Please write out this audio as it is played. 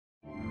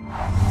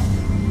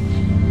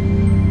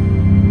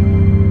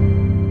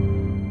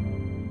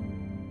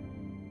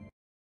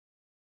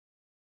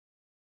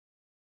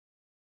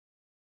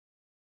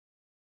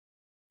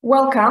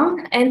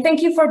Welcome, and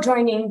thank you for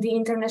joining the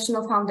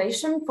International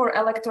Foundation for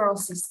Electoral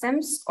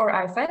Systems, or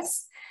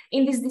IFES,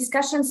 in this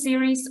discussion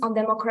series on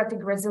democratic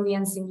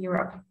resilience in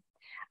Europe.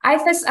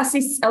 IFES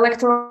assists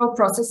electoral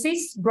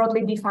processes,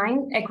 broadly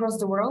defined, across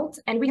the world,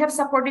 and we have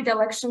supported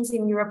elections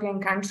in European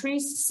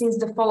countries since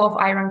the fall of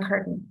Iron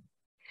Curtain.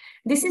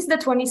 This is the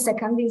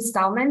 22nd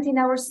installment in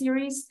our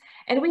series,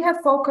 and we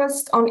have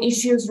focused on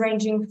issues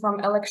ranging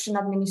from election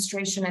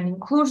administration and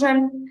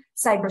inclusion,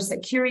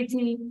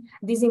 cybersecurity,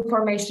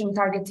 disinformation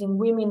targeting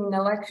women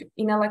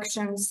in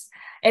elections,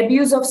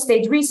 abuse of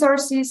state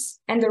resources,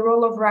 and the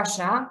role of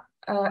Russia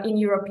in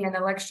European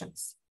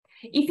elections.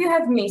 If you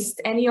have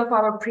missed any of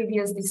our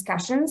previous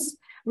discussions,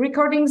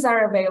 recordings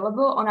are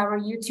available on our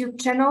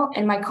YouTube channel,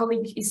 and my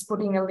colleague is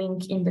putting a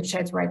link in the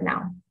chat right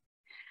now.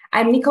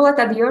 I'm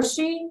Nikoleta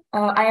Diossy.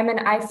 I am an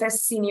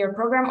IFES Senior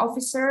Program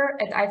Officer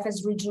at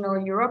IFES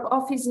Regional Europe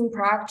Office in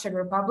Prague, Czech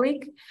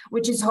Republic,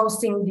 which is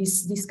hosting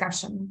this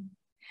discussion.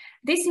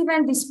 This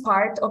event is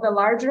part of a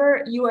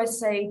larger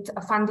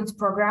USAID-funded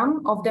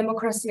program of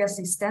democracy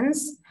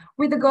assistance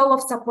with the goal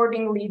of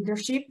supporting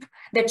leadership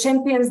that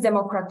champions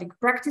democratic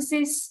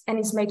practices and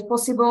is made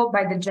possible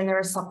by the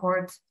generous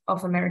support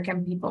of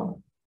American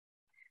people.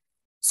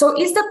 So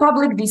is the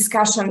public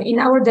discussion in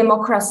our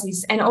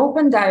democracies an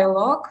open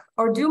dialogue,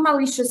 or do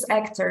malicious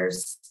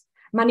actors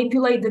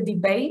manipulate the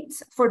debate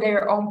for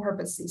their own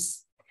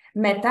purposes?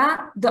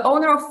 Meta, the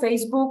owner of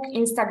Facebook,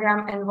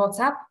 Instagram, and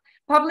WhatsApp,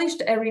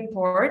 published a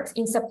report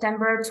in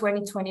September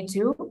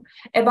 2022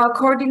 about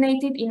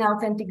coordinated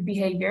inauthentic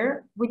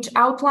behavior, which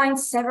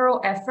outlines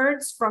several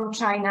efforts from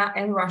China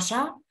and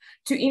Russia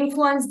to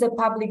influence the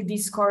public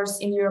discourse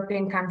in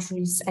European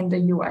countries and the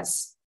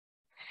US.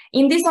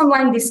 In this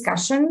online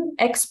discussion,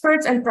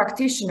 experts and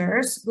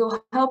practitioners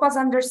will help us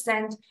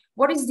understand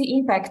what is the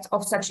impact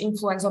of such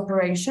influence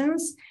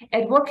operations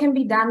and what can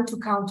be done to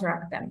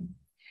counteract them.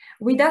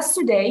 With us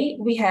today,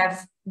 we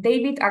have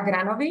David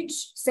Agranovich,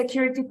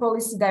 Security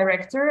Policy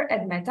Director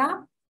at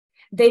Meta,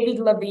 David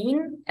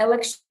Levine,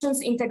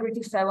 Elections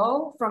Integrity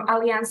Fellow from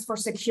Alliance for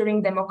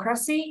Securing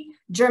Democracy,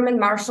 German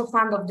Marshall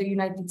Fund of the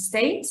United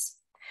States,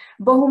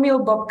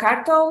 Bohumil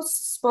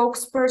Kartous,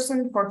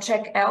 Spokesperson for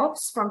Czech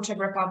Elves from Czech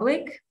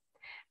Republic,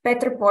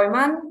 Petr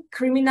Pojman,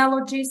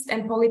 Criminologist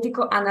and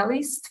Political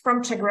Analyst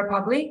from Czech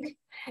Republic,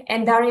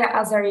 and Daria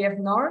Azariev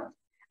North,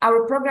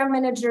 our Program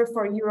Manager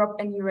for Europe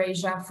and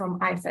Eurasia from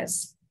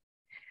IFES.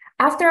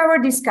 After our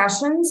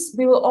discussions,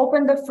 we will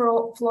open the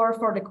floor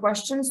for the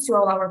questions to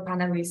all our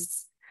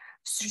panelists.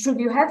 Should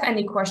you have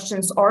any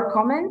questions or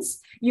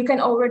comments, you can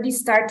already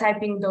start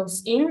typing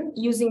those in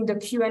using the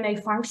Q&A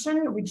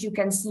function, which you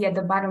can see at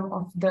the bottom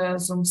of the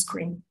Zoom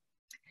screen.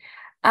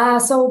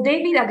 So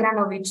David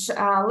Agranovich,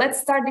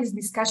 let's start this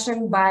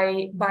discussion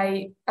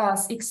by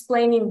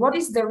explaining what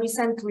is the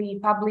recently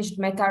published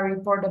Meta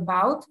report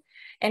about,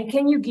 and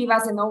can you give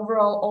us an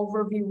overall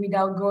overview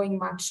without going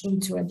much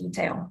into a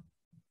detail?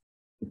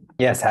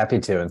 Yes, happy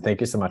to, and thank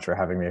you so much for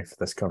having me for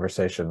this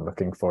conversation.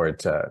 Looking forward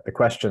to the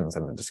questions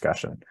and the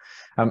discussion.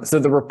 So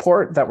the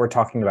report that we're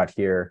talking about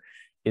here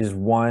is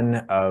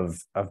one of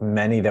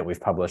many that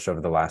we've published over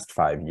the last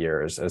 5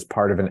 years as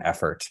part of an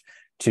effort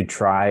to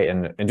try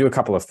and do a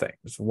couple of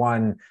things.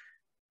 One,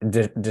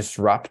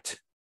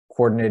 disrupt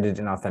coordinated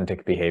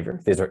inauthentic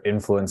behavior. These are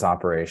influence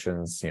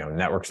operations,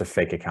 networks of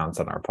fake accounts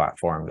on our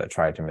platform that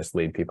try to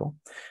mislead people.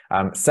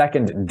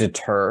 Second,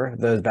 deter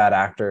those bad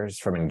actors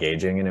from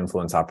engaging in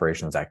influence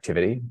operations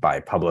activity by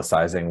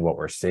publicizing what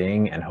we're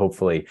seeing and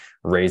hopefully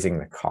raising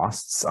the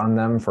costs on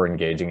them for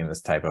engaging in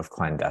this type of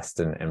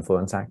clandestine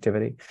influence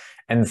activity.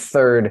 And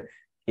third,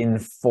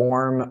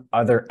 inform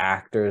other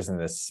actors in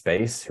this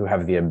space who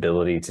have the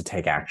ability to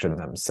take action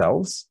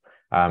themselves,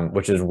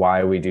 which is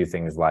why we do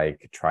things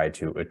like try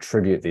to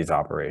attribute these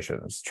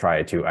operations,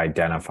 try to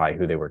identify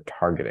who they were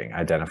targeting,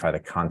 identify the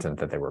content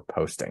that they were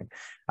posting.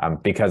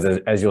 Because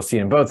as you'll see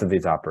in both of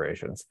these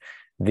operations,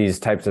 these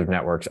types of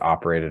networks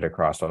operated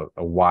across a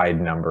wide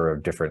number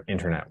of different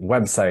internet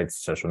websites,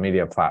 social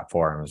media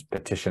platforms,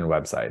 petition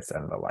websites,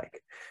 and the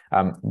like.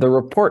 The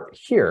report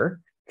here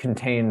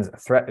contains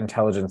threat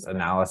intelligence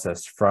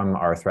analysis from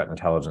our threat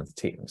intelligence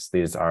teams.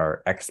 These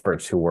are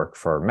experts who work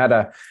for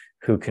Meta,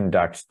 who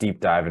conduct deep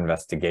dive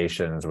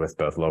investigations with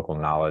both local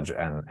knowledge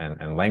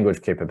and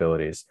language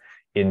capabilities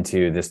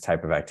into this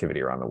type of activity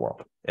around the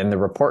world. And the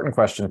report in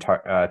question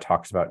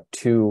talks about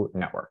two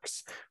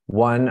networks,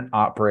 one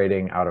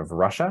operating out of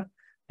Russia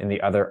and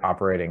the other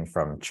operating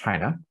from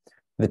China.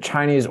 The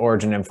Chinese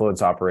origin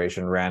influence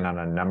operation ran on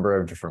a number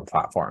of different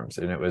platforms,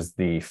 and it was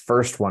the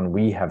first one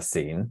we have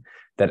seen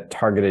that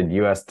targeted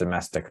US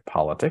domestic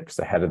politics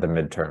ahead of the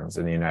midterms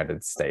in the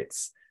United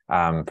States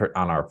on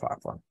our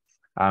platform.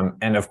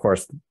 And of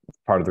course,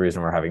 part of the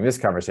reason we're having this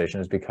conversation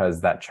is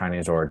because that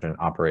Chinese origin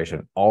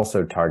operation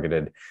also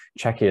targeted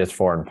Czechia's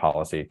foreign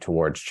policy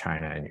towards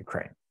China and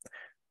Ukraine.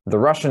 The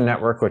Russian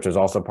network, which is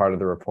also part of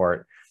the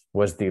report,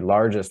 was the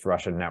largest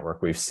Russian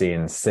network we've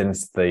seen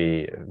since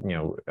the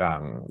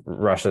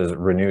Russia's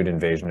renewed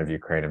invasion of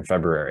Ukraine in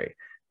February.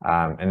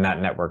 And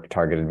that network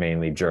targeted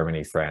mainly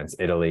Germany, France,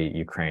 Italy,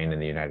 Ukraine,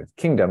 and the United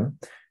Kingdom.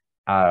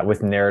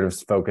 with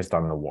narratives focused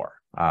on the war,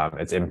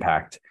 its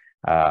impact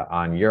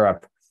on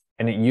Europe.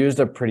 And it used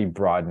a pretty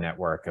broad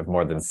network of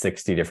more than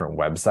 60 different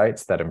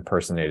websites that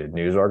impersonated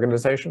news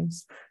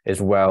organizations,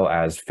 as well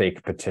as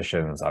fake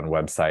petitions on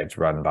websites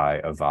run by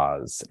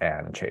IFES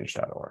and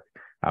change.org.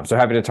 So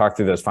happy to talk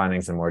through those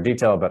findings in more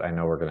detail, but I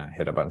know we're going to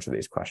hit a bunch of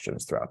these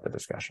questions throughout the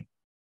discussion.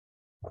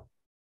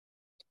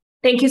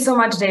 Thank you so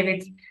much,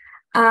 David.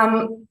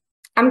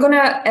 I'm going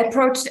to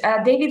approach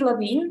David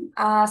Levine.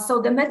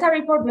 So the meta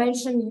report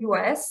mentioned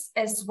US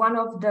as one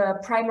of the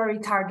primary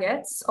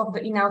targets of the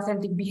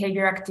inauthentic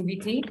behavior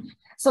activity.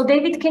 So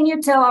David, can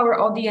you tell our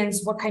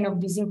audience what kind of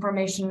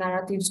disinformation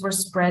narratives were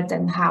spread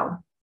and how?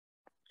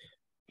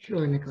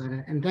 Sure,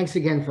 Nikoleta. And thanks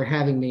again for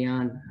having me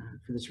on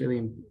for this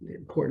really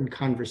important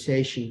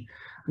conversation.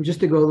 Just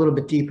to go a little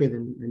bit deeper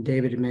than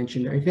David had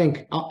mentioned, I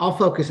think I'll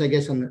focus, I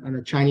guess, on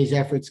the Chinese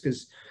efforts,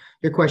 because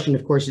your question,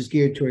 of course, is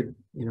geared toward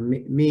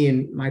me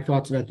and my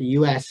thoughts about the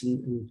U.S.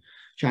 and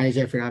Chinese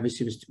effort.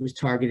 Obviously, was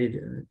targeted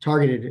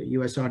a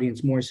U.S.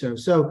 audience more so.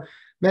 So,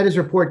 Meta's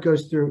report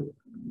goes through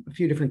a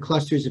few different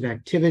clusters of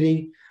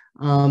activity.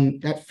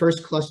 That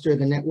first cluster,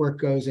 the network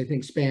goes, I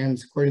think,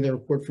 spans, according to the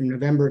report, from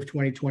November of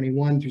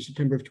 2021 through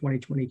September of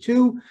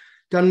 2022,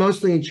 done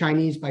mostly in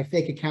Chinese by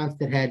fake accounts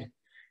that had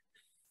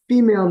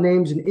female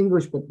names in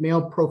English but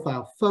male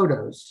profile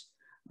photos.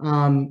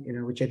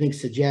 Which I think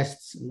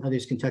suggests, and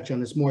others can touch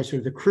on this more, sort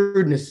of the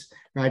crudeness,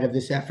 right, of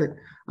this effort.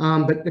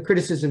 But the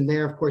criticism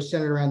there, of course,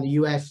 centered around the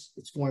U.S.,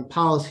 its foreign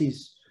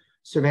policies,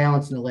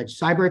 surveillance, and alleged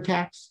cyber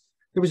attacks.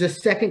 There was a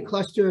second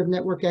cluster of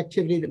network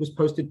activity that was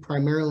posted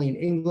primarily in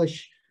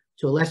English,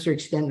 to a lesser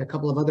extent in a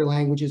couple of other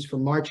languages,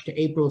 from March to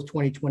April of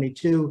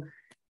 2022.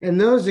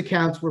 And those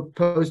accounts were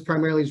posed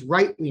primarily as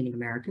right-leaning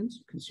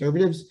Americans,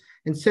 conservatives,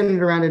 and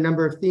centered around a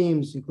number of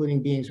themes,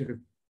 including being sort of,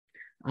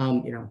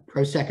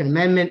 pro-Second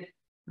Amendment,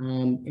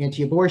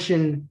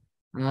 anti-abortion,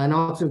 and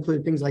also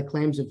included things like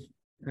claims of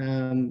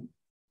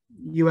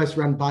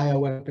U.S.-run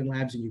bioweapon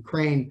labs in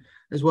Ukraine,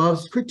 as well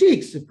as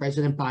critiques of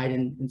President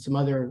Biden and some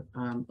other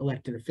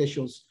elected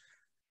officials.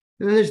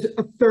 And then there's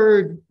a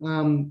third,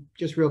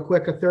 just real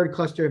quick, a third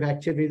cluster of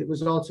activity that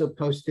was also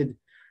posted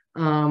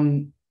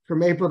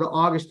from April to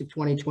August of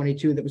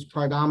 2022 that was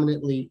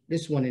predominantly,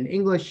 this one, in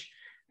English.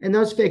 And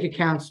those fake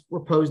accounts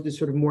were posed as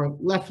sort of more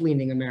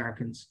left-leaning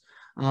Americans,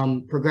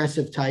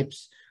 progressive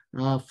types,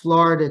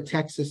 Florida,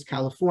 Texas,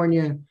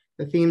 California.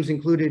 The themes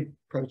included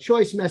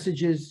pro-choice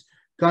messages,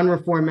 gun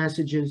reform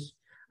messages,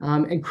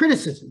 and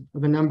criticism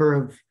of a number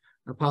of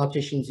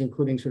politicians,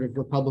 including sort of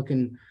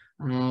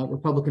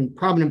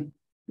prominent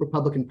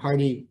Republican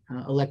Party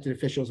elected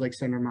officials like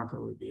Senator Marco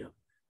Rubio.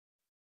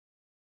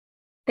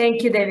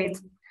 Thank you, David.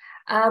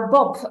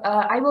 Bob,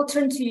 I will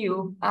turn to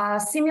you.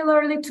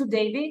 Similarly to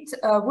David,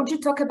 would you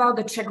talk about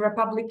the Czech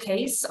Republic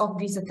case of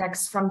these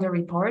attacks from the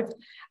report,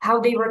 how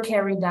they were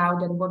carried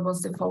out and what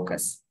was the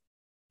focus?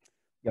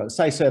 Yeah, as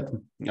I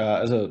said,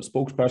 as a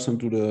spokesperson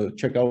to the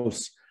Czech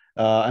Elves,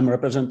 I'm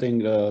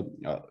representing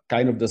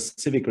kind of the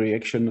civic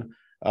reaction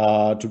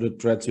to the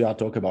threats we are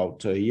talking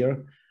about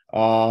here.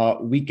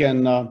 We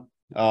can,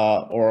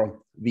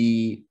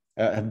 we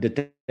have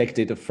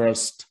detected the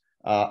first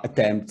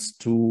attempts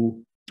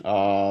to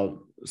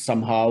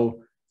somehow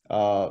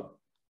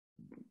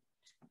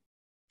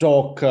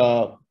talk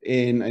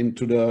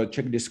into the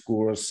Czech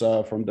discourse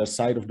from the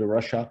side of the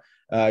Russia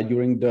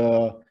during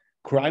the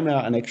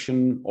Crimea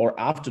annexion, or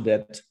after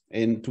that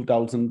in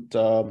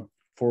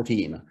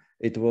 2014.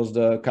 It was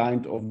the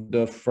kind of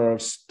the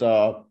first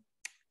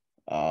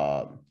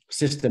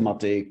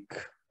systematic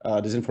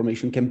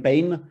disinformation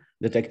campaign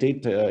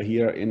detected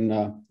here in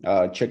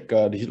Czech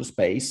digital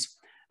space.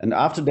 And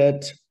after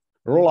that,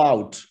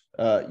 rollout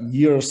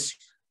years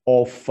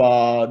of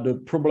the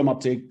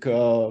problematic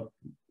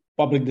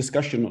public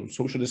discussion,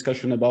 social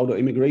discussion about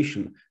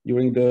immigration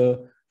during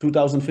the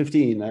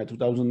 2015,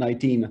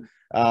 2019,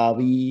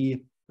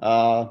 we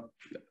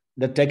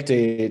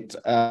detected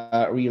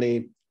a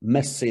really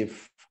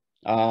massive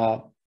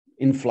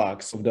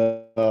influx of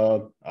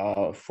the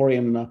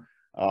foreign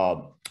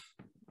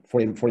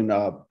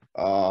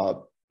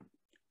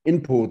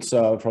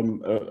inputs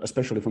from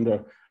especially from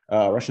the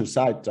Russian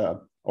side,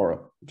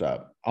 or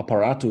the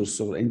apparatus,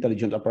 or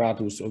intelligent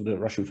apparatus of the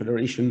Russian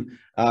Federation,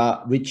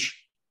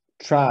 which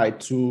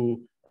tried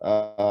to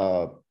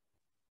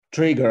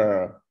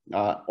trigger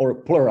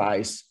or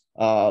polarize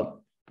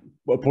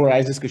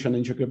discussion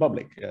in Czech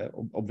Republic,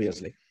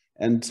 obviously.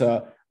 And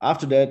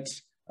after that,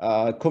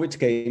 COVID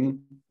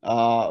came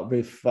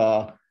with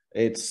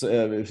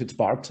its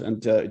part,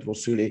 and it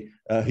was really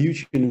a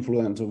huge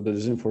influence of the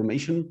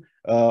disinformation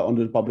on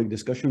the public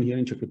discussion here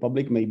in Czech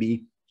Republic,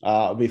 maybe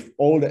with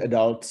all the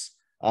adults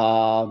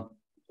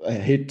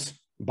hit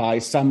by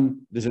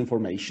some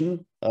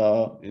disinformation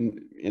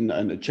in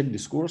the Czech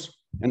discourse.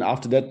 And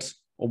after that,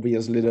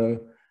 obviously,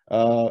 the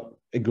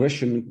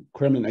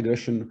Kremlin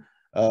aggression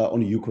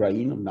on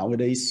Ukraine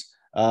nowadays,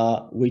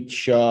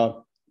 which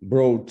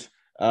brought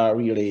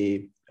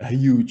really a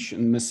huge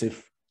and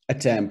massive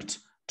attempt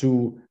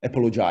to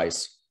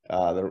apologize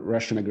the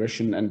Russian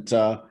aggression and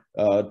to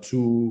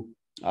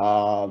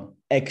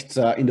act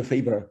in the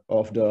favor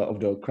of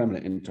the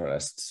Kremlin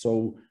interests.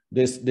 So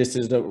this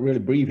is the really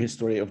brief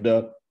history of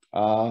the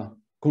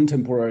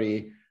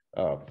contemporary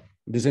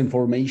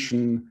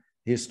disinformation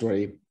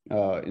history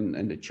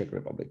in the Czech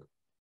Republic.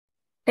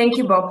 Thank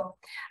you, Bob.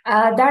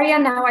 Daria,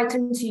 now I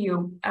turn to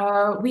you.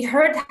 We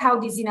heard how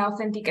these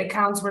inauthentic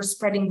accounts were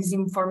spreading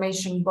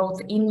disinformation both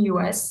in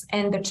US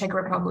and the Czech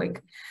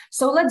Republic.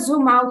 So let's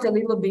zoom out a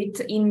little bit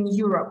in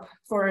Europe,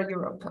 for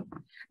Europe.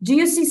 Do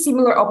you see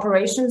similar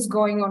operations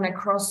going on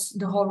across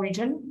the whole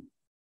region?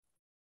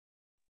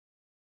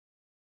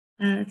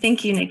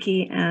 Thank you,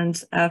 Nikki.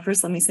 And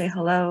first, let me say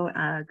hello,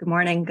 good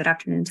morning, good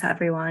afternoon to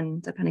everyone,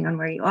 depending on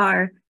where you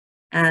are.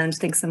 And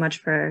thanks so much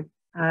for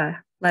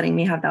letting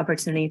me have the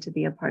opportunity to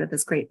be a part of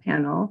this great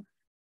panel.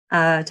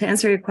 To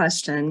answer your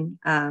question,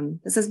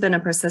 this has been a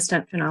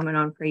persistent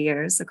phenomenon for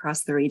years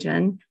across the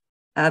region,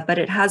 but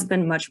it has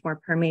been much more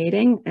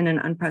permeating in an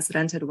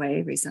unprecedented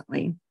way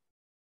recently.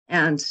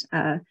 And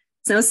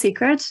it's no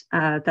secret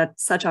that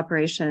such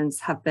operations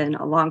have been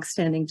a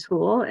longstanding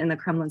tool in the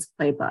Kremlin's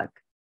playbook.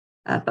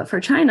 But for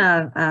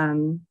China,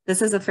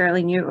 this is a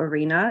fairly new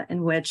arena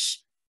in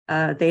which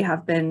they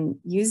have been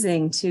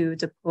using to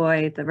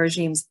deploy the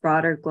regime's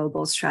broader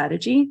global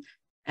strategy.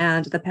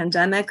 And the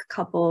pandemic,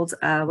 coupled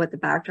with the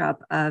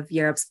backdrop of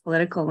Europe's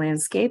political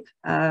landscape,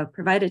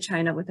 provided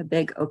China with a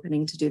big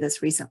opening to do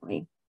this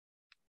recently.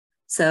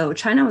 So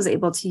China was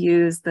able to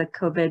use the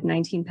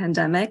COVID-19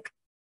 pandemic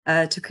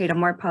to create a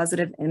more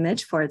positive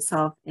image for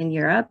itself in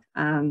Europe,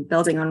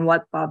 building on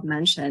what Bob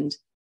mentioned.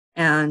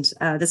 And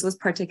this was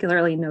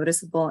particularly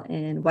noticeable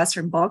in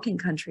Western Balkan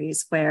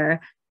countries, where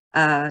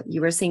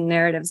you were seeing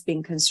narratives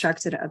being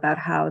constructed about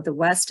how the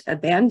West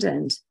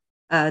abandoned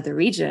the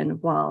region,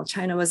 while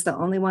China was the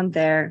only one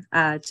there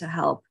to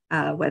help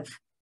with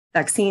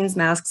vaccines,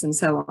 masks, and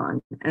so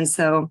on. And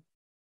so,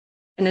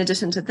 in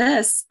addition to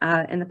this,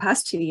 in the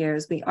past 2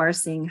 years, we are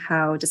seeing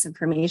how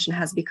disinformation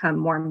has become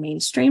more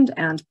mainstreamed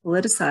and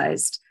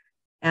politicized.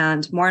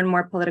 And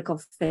more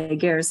political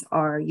figures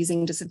are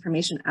using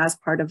disinformation as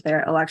part of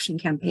their election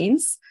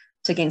campaigns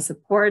to gain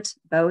support,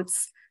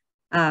 votes.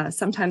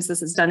 Sometimes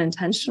this is done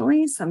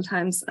intentionally,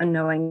 sometimes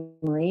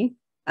unknowingly.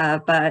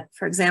 But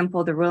for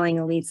example, the ruling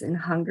elites in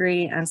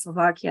Hungary and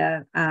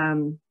Slovakia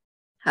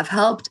have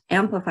helped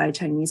amplify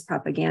Chinese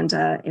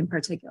propaganda in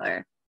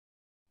particular.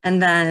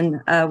 And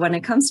then when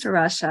it comes to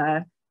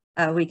Russia,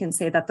 we can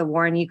say that the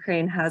war in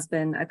Ukraine has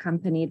been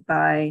accompanied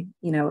by,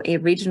 a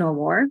regional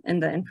war in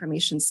the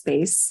information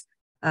space.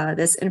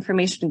 This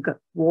information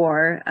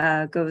war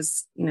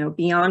goes,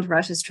 beyond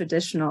Russia's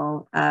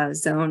traditional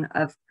zone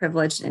of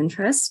privileged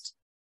interest.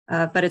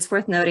 But it's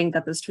worth noting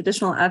that those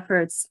traditional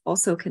efforts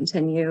also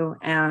continue,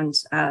 and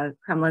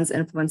Kremlin's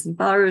influence in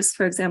Belarus,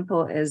 for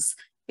example, is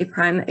a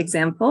prime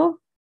example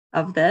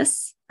of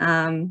this.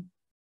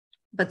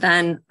 But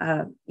then,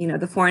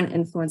 the foreign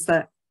influence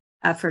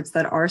efforts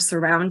that are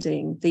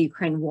surrounding the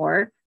Ukraine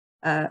war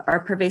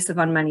are pervasive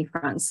on many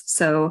fronts.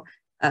 So,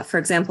 for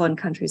example, in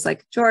countries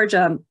like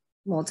Georgia,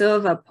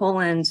 Moldova,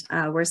 Poland,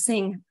 we're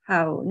seeing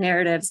how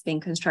narratives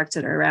being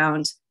constructed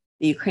around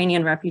the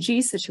Ukrainian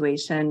refugee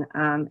situation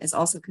is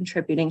also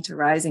contributing to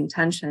rising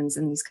tensions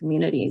in these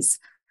communities.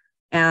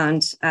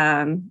 And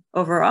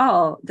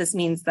overall, this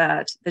means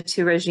that the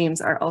two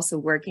regimes are also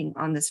working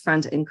on this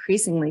front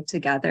increasingly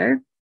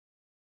together.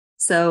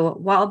 So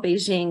while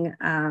Beijing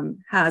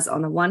has,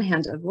 on the one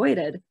hand,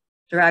 avoided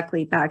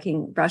directly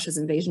backing Russia's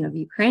invasion of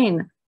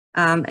Ukraine,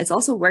 it's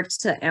also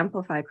worked to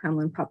amplify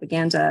Kremlin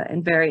propaganda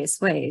in various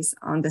ways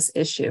on this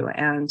issue.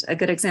 And a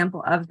good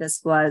example of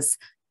this was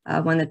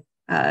when the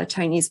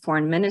Chinese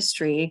Foreign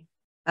Ministry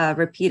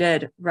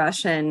repeated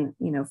Russian,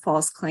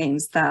 false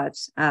claims that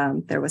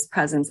there was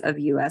presence of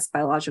U.S.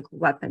 biological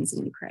weapons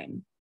in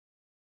Ukraine.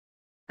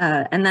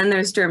 And then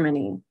there's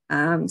Germany.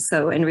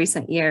 So in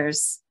recent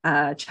years,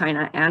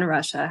 China and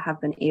Russia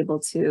have been able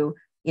to,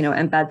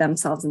 embed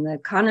themselves in the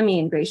economy,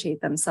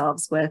 ingratiate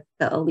themselves with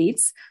the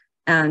elites.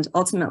 And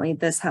ultimately,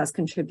 this has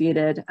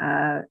contributed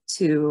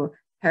to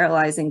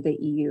paralyzing the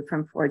EU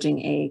from forging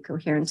a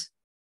coherent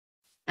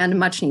and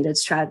much needed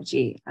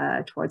strategy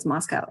towards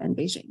Moscow and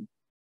Beijing.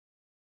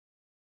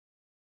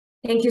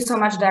 Thank you so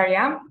much,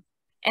 Daria.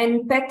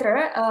 And Petr,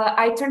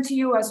 I turn to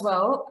you as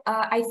well.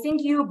 I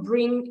think you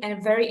bring a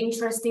very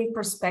interesting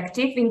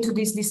perspective into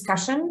this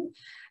discussion,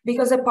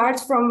 because apart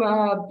from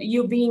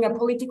you being a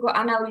political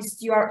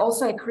analyst, you are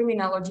also a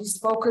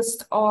criminologist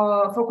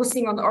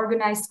focusing on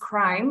organized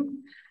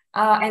crime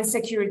and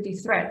security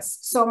threats.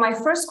 So my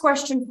first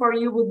question for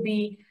you would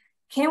be,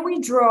 can we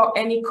draw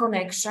any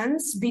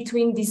connections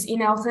between this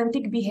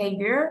inauthentic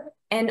behavior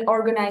and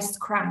organized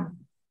crime?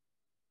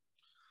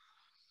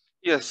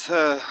 Yes,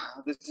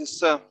 this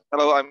is,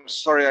 hello, I'm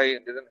sorry I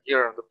didn't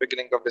hear the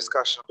beginning of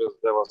discussion because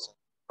there was a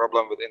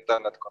problem with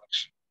internet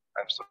connection.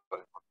 I'm sorry for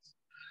this.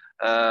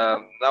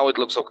 Now it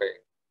looks okay.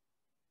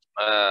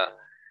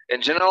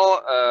 In general,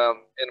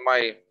 in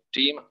my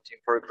team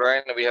for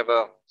Ukraine, we have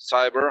a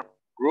cyber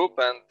group,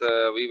 and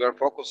we were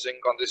focusing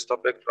on this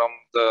topic from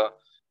the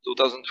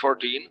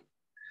 2014.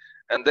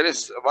 And there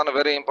is one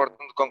very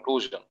important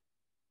conclusion.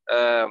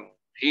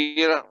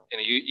 here in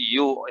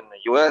EU, in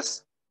the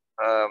US,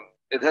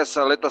 it has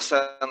a little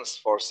sense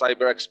for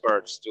cyber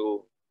experts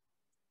to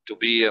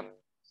be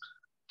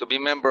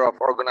member of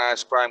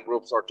organized crime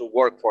groups or to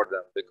work for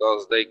them,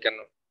 because they can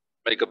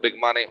make a big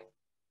money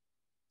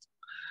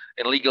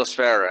in legal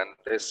sphere, and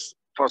there is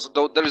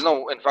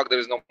no, in fact, there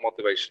is no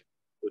motivation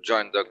to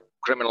join the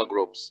criminal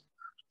groups.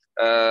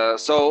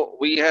 So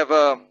we have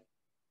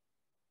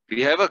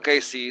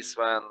cases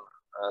when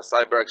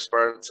cyber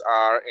experts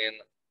are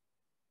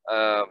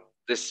in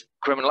this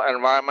criminal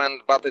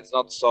environment, but it's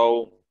not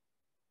so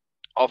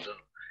often.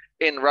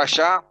 In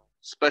Russia,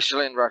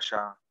 especially in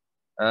Russia,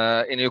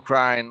 in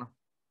Ukraine,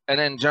 and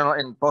in general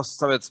in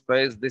post-Soviet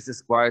space, this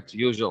is quite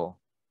usual.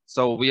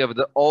 So we have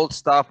the old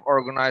stuff,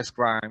 organized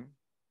crime.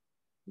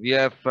 We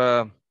have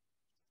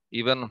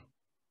even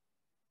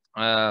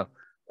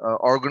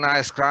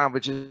organized crime,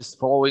 which is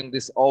following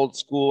this old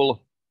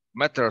school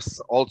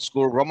matters, old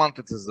school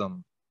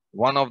romanticism.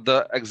 One of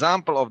the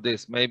example of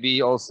this may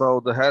be also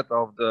the head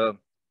of the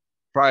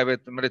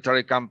private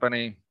military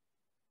company,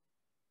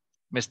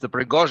 Mr.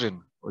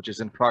 Prigozhin, which is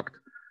in fact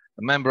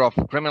a member of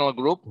a criminal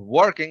group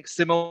working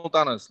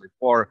simultaneously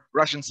for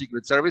Russian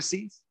secret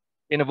services,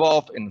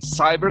 involved in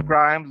cyber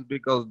crimes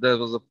because there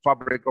was a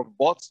fabric of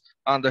bots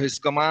under his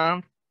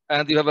command,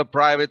 and you have a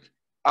private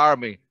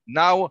army.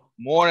 Now,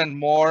 more and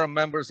more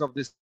members of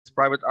this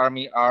private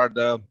army are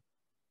the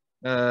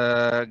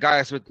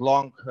guys with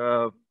long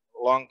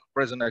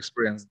prison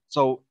experience.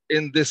 So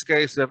in this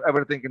case, you have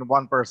everything in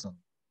one person.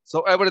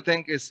 So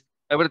everything is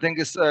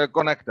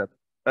connected.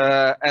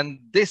 And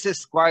this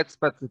is quite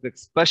specific,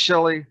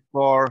 especially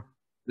for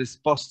this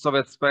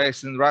post-Soviet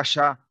space in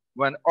Russia,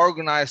 when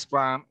organized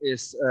crime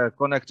is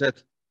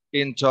connected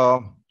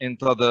into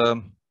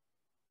the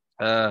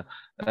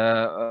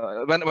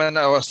when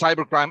our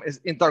cybercrime is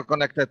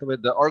interconnected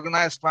with the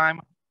organized crime,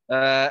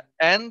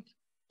 and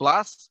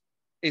plus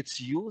it's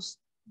used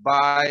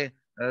by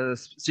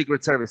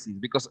secret services,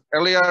 because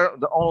earlier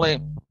the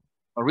only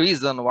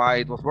reason why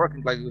it was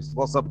working like this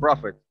was a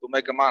profit, to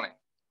make a money.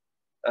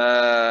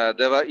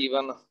 There were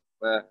even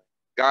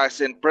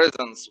guys in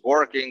prisons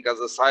working as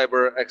a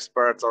cyber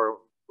experts, or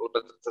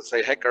let's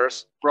say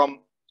hackers, from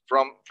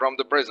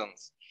the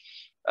prisons.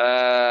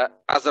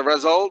 As a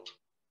result,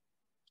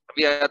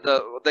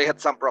 they had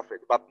some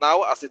profit, but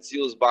now as it's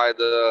used by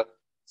the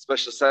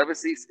special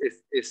services,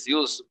 it's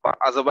used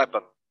as a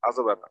weapon,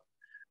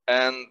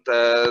 and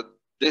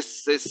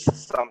this is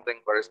something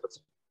very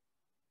specific.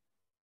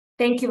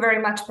 Thank you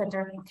very much,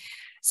 Petr.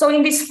 So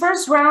in this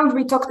first round,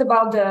 we talked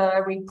about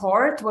the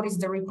report, what is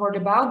the report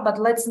about, but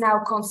let's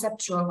now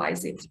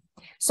conceptualize it.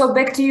 So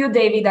back to you,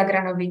 David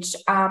Agranovich.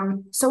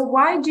 So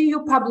why do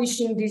you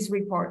publishing these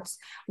reports?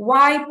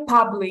 Why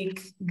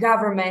public,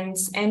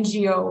 governments,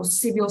 NGOs,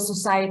 civil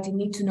society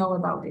need to know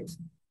about it?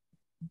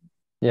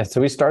 Yeah,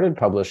 so we started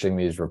publishing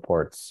these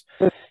reports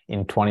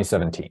in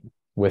 2017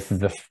 with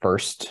the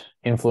first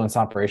influence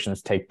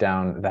operations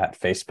takedown that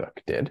Facebook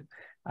did.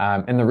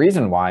 And the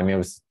reason why, I mean, it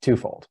was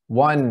twofold.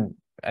 One,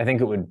 I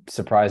think it would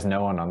surprise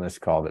no one on this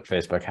call that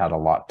Facebook had a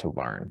lot to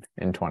learn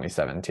in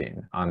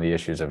 2017 on the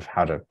issues of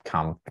how to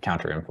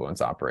counter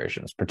influence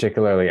operations,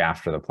 particularly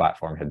after the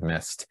platform had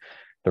missed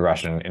the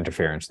Russian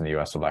interference in the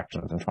US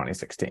elections in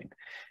 2016.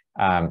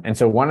 And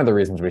so one of the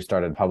reasons we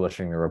started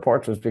publishing the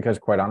reports was because,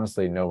 quite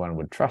honestly, no one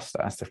would trust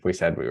us if we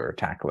said we were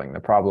tackling the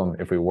problem,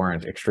 if we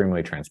weren't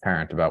extremely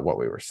transparent about what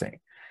we were seeing.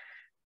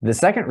 The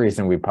second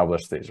reason we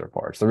published these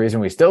reports, the reason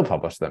we still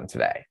publish them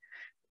today,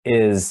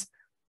 is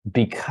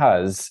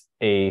because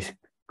a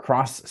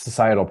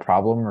cross-societal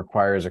problem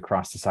requires a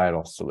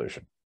cross-societal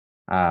solution.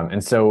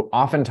 And so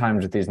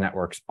oftentimes with these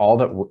networks,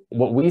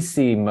 what we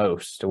see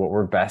most, what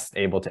we're best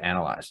able to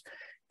analyze,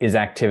 is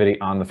activity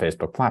on the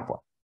Facebook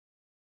platform.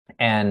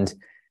 And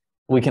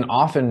we can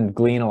often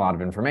glean a lot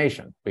of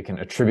information. We can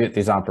attribute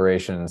these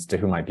operations to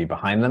who might be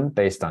behind them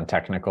based on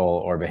technical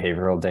or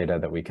behavioral data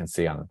that we can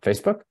see on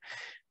Facebook.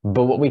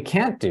 But what we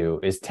can't do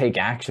is take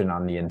action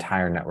on the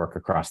entire network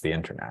across the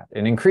internet.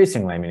 And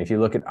increasingly, I mean, if you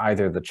look at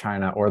either the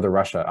China or the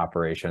Russia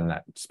operation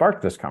that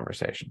sparked this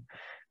conversation,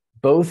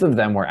 both of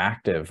them were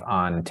active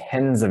on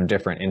tens of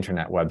different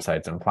internet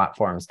websites and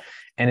platforms.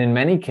 And in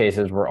many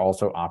cases, we're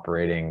also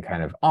operating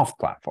kind of off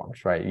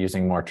platforms, right?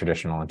 Using more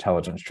traditional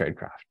intelligence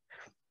tradecraft.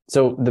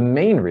 So the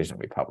main reason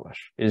we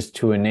publish is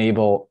to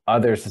enable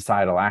other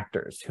societal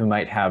actors who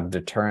might have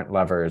deterrent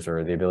levers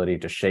or the ability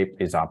to shape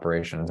these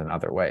operations in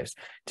other ways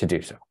to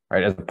do so,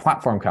 right? As a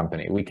platform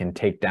company, we can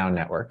take down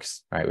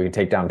networks, right? We can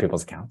take down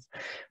people's accounts.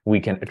 We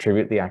can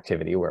attribute the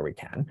activity where we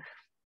can,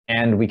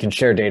 and we can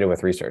share data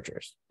with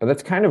researchers. But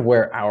that's kind of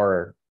where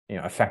our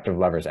effective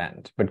levers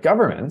end. But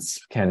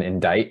governments can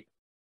indict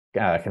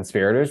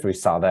conspirators. We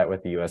saw that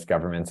with the US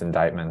government's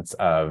indictments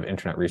of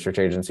Internet Research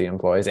Agency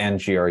employees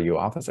and GRU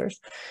officers.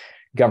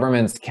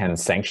 Governments can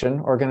sanction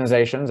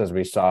organizations, as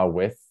we saw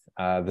with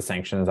the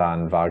sanctions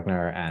on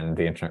Wagner and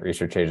the Internet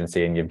Research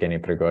Agency and Yevgeny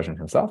Prigozhin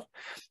himself.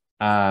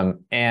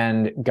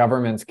 And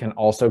governments can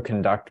also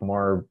conduct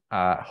more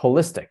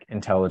holistic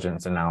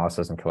intelligence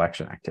analysis and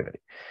collection activity.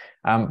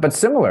 But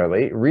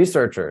similarly,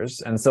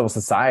 researchers and civil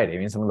society, I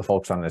mean, some of the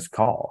folks on this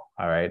call,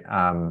 all right,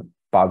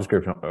 Bob's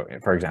group,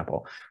 for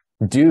example,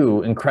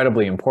 do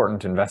incredibly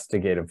important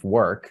investigative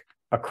work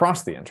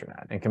across the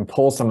internet and can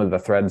pull some of the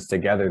threads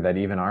together that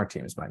even our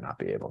teams might not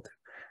be able to.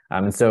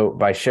 And so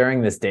by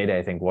sharing this data,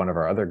 I think one of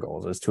our other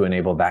goals is to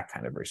enable that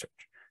kind of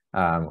research,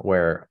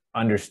 where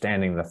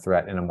understanding the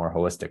threat in a more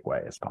holistic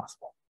way is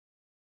possible.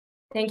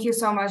 Thank you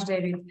so much,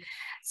 David.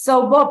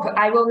 So, Bob,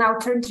 I will now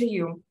turn to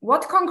you.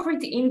 What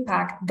concrete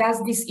impact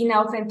does this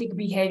inauthentic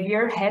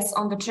behavior has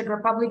on the Czech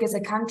Republic as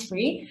a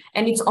country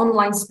and its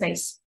online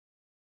space?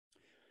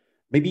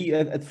 Maybe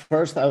at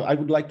first, I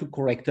would like to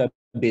correct a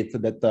bit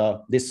that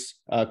this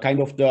kind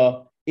of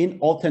the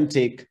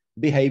inauthentic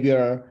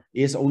behavior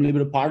is only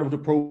a part of the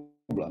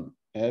problem,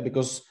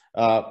 because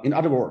in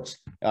other words,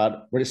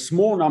 very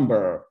small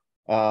number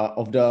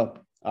of the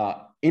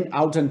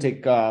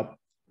inauthentic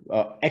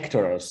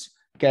actors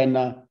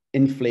can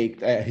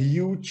inflict a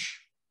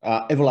huge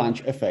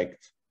avalanche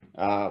effect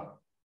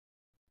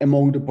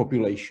among the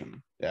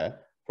population. Yeah?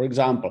 For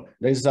example,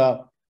 there is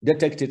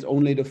detected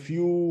only the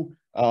few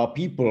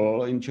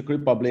people in Czech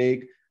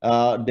Republic,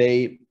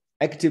 they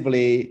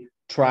actively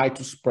try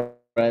to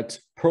spread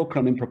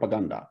pro-Kremlin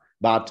propaganda,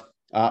 but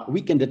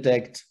we can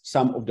detect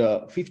some of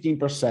the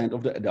 15%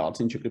 of the adults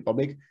in Czech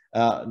Republic,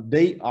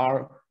 they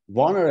are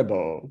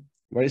vulnerable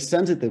very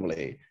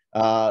sensitively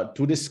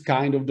to this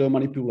kind of the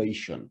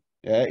manipulation.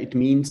 Yeah? It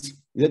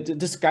means that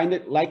this kind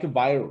of like a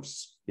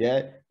virus.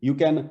 Yeah, you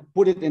can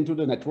put it into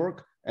the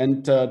network,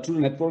 and through the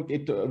network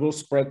it will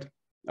spread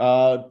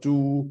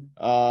to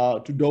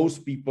those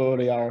people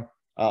they are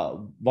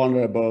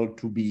vulnerable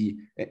to be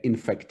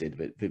infected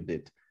with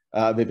it.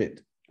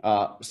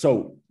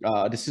 So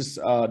this is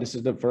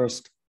the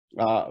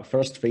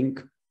first thing.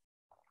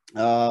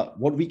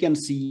 What we can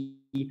see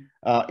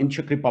in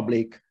Czech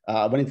Republic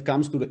when it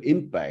comes to the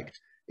impact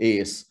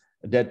is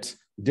that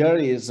there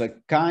is a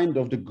kind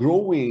of the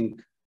growing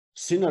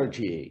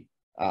synergy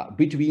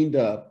between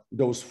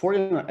those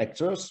foreign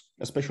actors,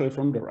 especially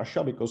from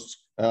Russia,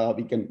 because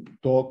we can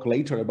talk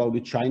later about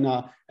the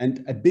China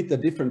and a bit a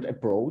different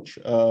approach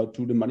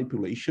to the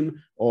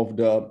manipulation of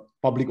the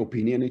public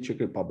opinion in Czech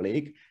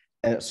Republic.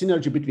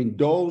 Synergy between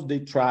those, they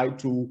try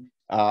to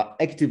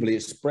actively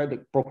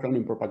spread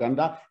pro-Kremlin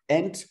propaganda,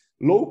 and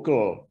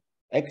local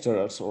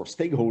actors or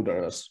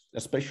stakeholders,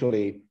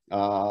 especially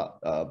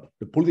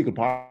the political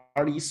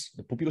parties,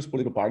 the populist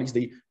political parties,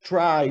 they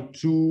try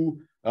to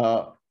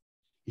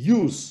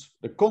use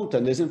the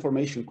content,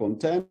 disinformation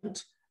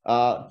content,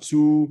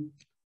 to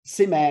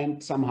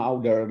cement somehow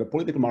the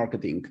political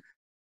marketing,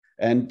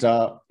 and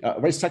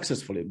very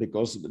successfully,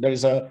 because there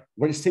is a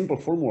very simple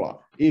formula.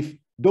 If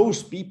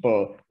those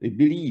people they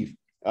believe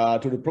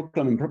to the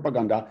pro-Kremlin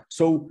propaganda,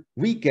 so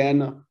we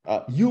can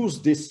use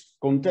this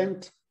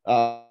content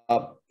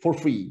for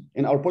free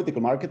in our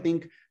political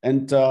marketing,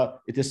 and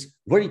it is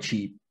very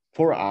cheap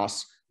for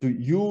us to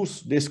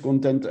use this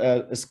content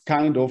as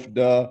kind of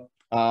the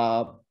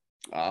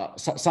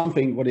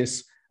something what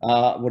is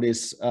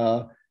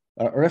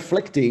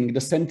reflecting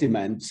the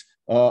sentiment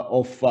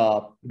of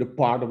the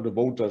part of the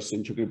voters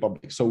in Czech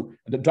Republic. So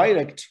the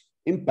direct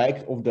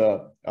impact of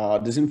the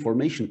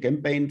disinformation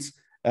campaigns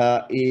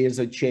is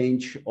a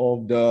change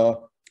of the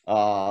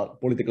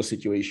political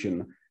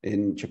situation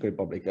in Czech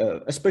Republic,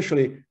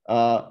 especially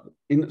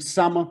in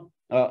some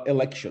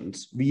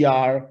elections. We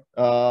are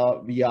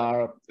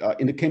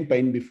in the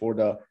campaign before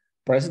the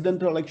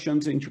presidential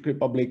elections in Czech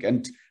Republic,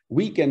 and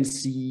we can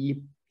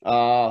see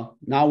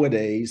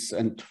nowadays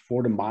and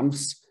for the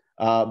months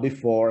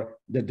before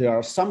that there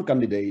are some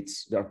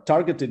candidates that are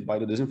targeted by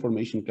the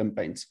disinformation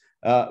campaigns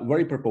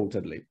very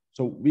purportedly.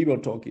 So we will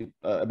talk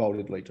about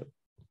it later.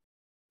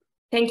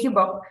 Thank you,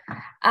 Bob.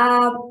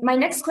 My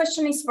next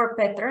question is for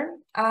Petr.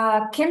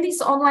 Can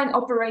these online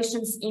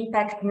operations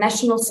impact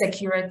national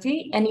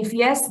security? And if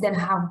yes, then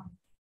how?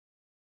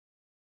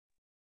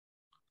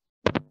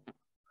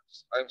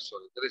 I'm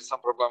sorry, there is some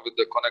problem with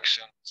the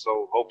connection,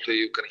 so hopefully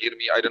you can hear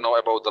me. I don't know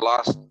about the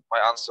last. My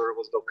answer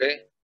was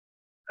okay?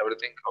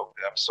 Everything?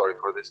 Okay, I'm sorry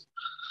for this.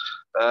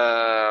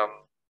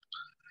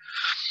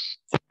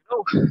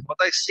 What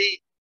I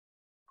see,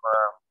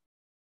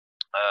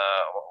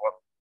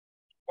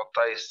 what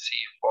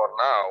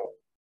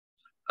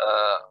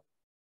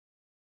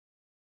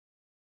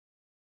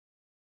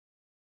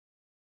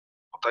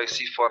I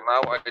see for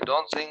now, I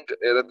don't think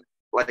that,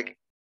 like,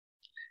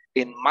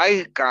 in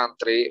my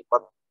country,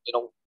 but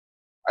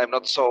I'm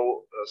not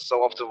so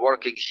often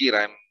working here.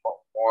 I'm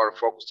more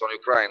focused on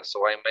Ukraine,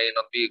 so I may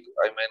not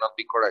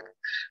be correct.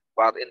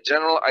 But in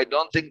general, I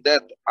don't think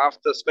that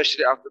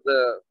especially after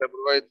the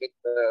February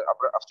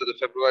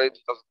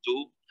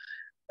 2002,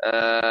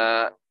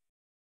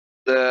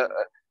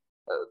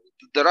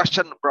 the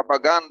Russian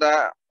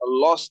propaganda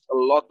lost a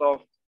lot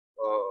of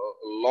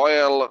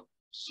loyal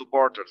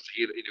supporters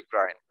here in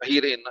Ukraine,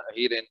 here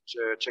in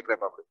Czech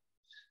Republic,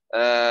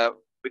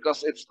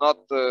 because it's not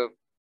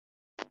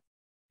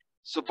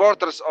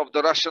supporters of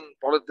the Russian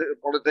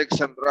politics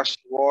and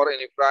Russian war in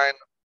Ukraine.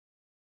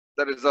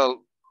 There is a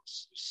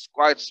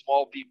quite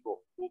small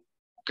people who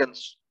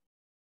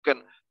can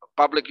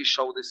publicly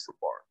show this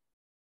support,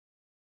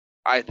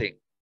 I think.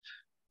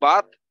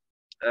 But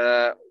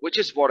which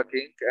is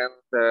working, and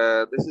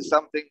this is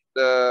something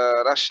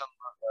the Russians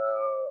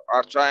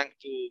are trying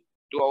to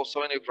do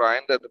also in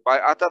Ukraine, that by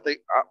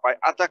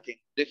attacking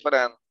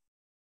different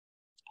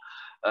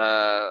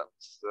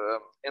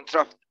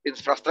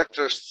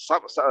infrastructure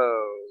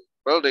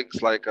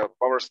buildings like a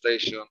power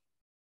station,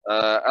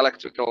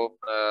 electrical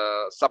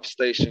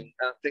substation,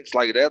 and things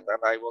like that.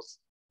 And I was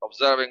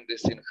observing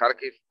this in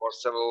Kharkiv for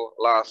several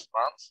last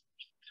months.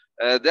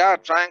 They are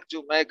trying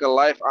to make a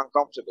life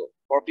uncomfortable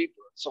for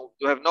people. So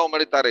you have no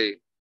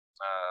military.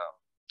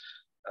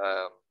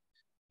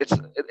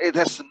 It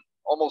has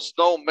almost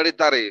no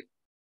military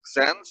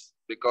sense,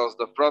 because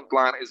the front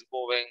line is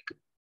moving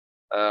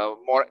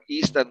more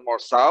east and more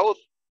south.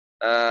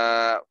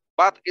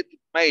 But it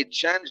may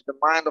change the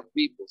mind of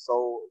people. So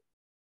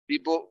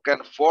people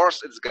can force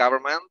its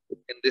government,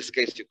 in this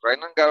case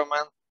Ukrainian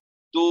government,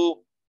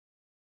 to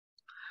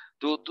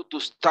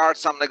start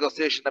some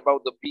negotiation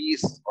about the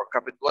peace or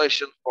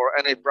capitulation for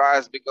any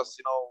price, because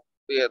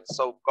we had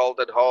so cold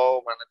at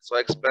home and it's so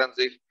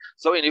expensive.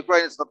 So in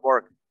Ukraine it's not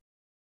working.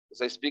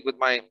 Because I speak with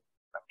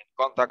I'm in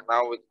contact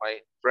now with my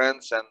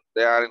friends, and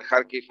they are in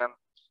Kharkiv, and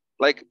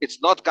like it's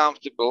not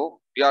comfortable.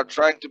 We are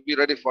trying to be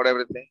ready for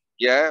everything.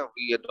 Yeah,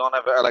 we don't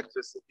have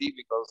electricity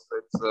because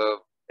it's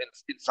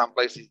in some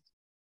places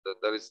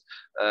there is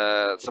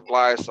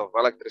supplies of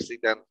electricity,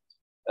 and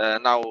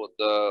now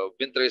the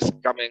winter is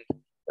coming,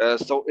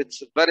 so it's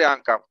very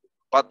uncomfortable.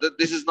 But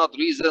this is not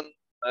reason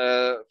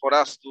for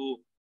us to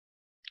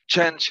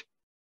change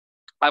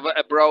our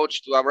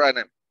approach to our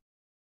enemy.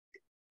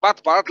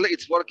 But partly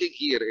it's working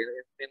here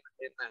in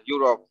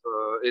Europe,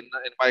 in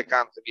my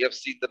country. We have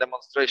seen the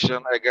demonstration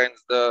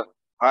against the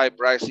high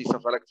prices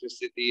of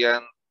electricity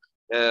and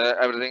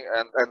everything,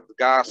 and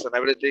gas and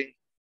everything.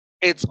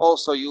 It's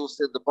also used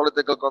in the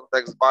political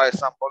context by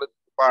some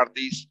political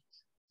parties.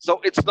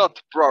 So it's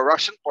not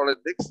pro-Russian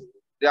politics.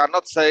 They are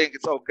not saying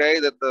it's okay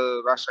that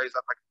Russia is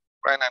attacking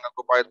Ukraine and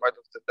occupied part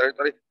of the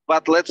territory.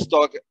 But let's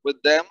talk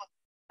with them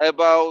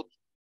about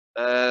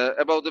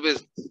the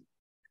business.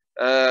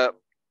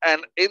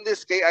 And in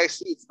this case, I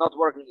see it's not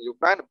working in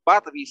Ukraine,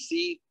 but we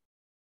see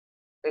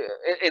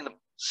in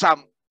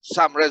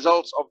some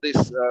results of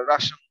this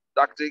Russian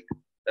tactic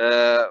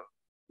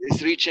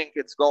is reaching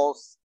its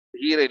goals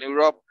here in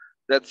Europe.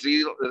 That's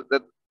real.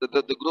 That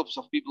the groups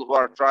of people who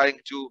are trying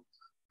to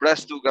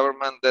press to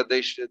government that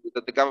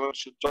the government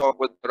should talk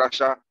with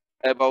Russia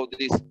about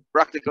this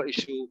practical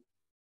issue.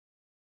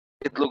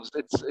 It looks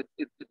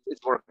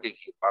it's working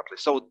here partly.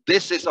 So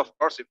this is of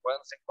course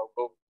influencing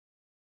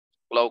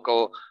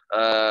local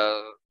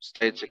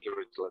state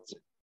security, let's say.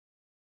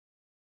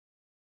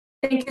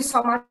 Thank you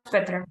so much,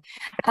 Petr.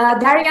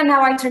 Daria,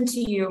 now I turn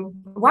to you.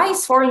 Why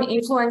is foreign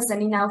influence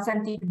and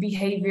inauthentic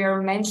behavior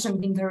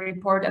mentioned in the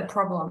report a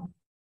problem?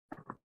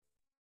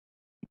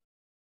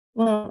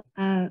 Well,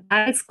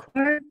 at its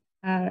core,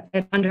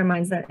 it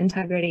undermines the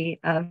integrity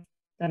of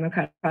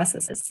democratic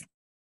processes.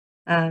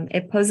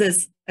 It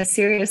poses a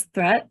serious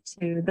threat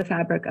to the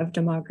fabric of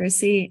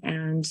democracy,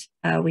 and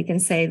we can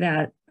say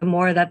that the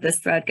more that this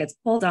threat gets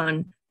pulled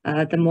on,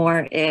 the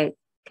more it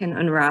can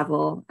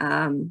unravel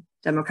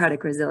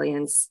democratic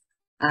resilience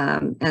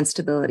and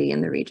stability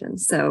in the region.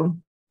 So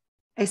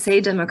I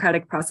say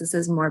democratic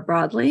processes more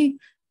broadly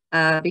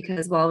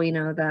because while we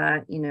know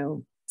that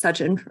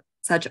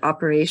such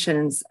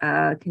operations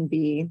can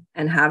be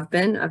and have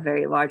been a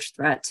very large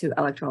threat to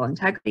electoral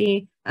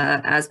integrity,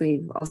 as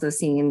we've also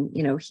seen,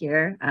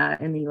 here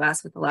in the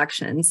U.S. with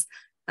elections.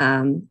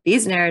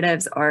 These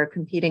narratives are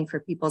competing for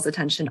people's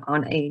attention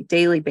on a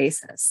daily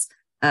basis.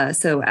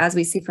 So as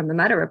we see from the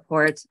meta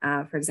report,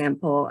 for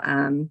example,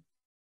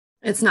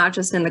 it's not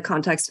just in the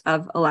context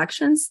of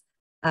elections,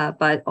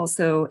 but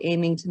also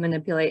aiming to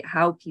manipulate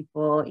how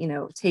people,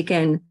 take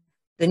in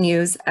the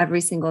news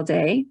every single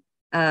day,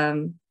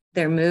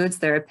 their moods,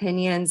 their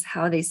opinions,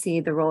 how they see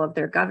the role of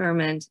their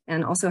government,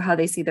 and also how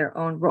they see their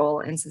own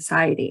role in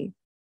society.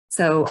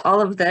 So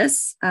all of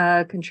this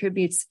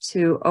contributes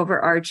to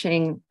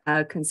overarching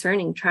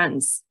concerning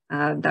trends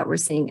that we're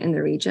seeing in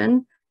the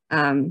region,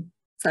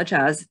 such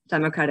as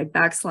democratic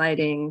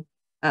backsliding,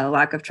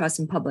 lack of trust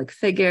in public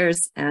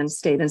figures and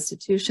state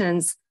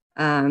institutions,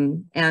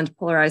 and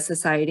polarized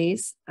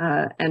societies,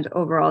 and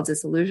overall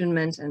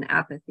disillusionment and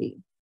apathy.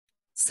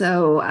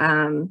 So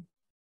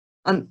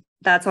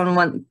that's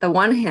on the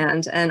one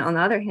hand, and on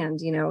the other hand,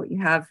 you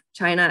have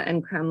China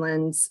and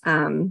Kremlin's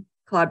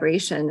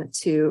collaboration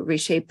to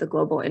reshape the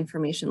global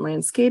information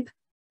landscape,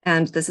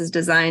 and this is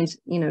designed,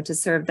 to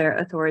serve their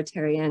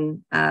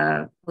authoritarian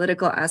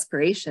political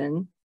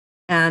aspiration,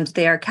 and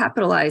they are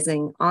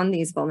capitalizing on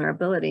these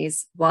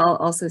vulnerabilities while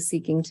also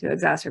seeking to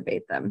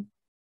exacerbate them.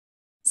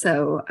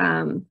 So,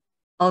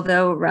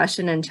 although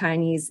Russian and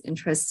Chinese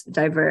interests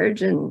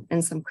diverge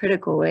in some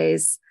critical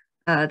ways,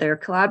 they're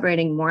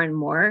collaborating more and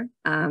more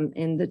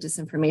in the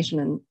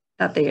disinformation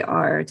that they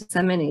are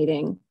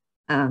disseminating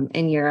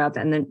in Europe,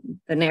 and then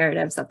the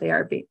narratives that they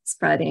are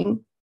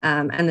spreading.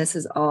 And this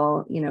is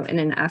all, in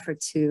an effort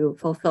to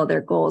fulfill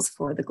their goals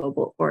for the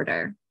global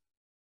order.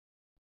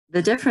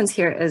 The difference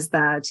here is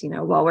that,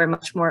 while we're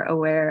much more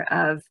aware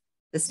of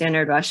the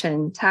standard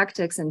Russian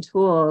tactics and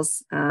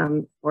tools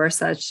for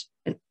such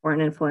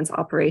foreign influence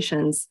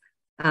operations,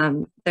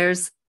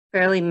 there's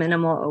fairly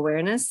minimal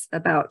awareness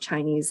about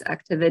Chinese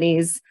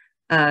activities,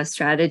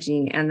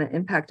 strategy, and the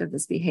impact of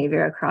this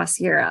behavior across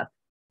Europe.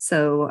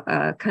 So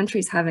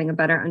countries having a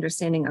better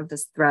understanding of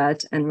this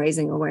threat and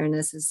raising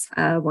awareness is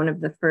one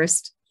of the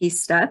first key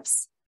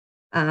steps.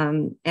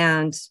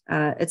 And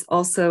it's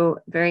also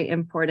very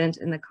important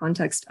in the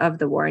context of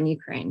the war in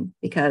Ukraine,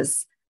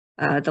 because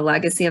the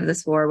legacy of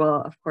this war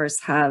will, of course,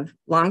 have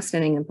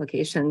longstanding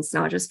implications,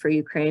 not just for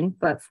Ukraine,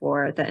 but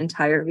for the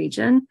entire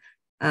region.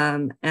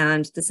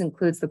 And this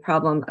includes the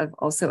problem of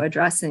also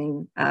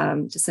addressing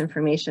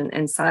disinformation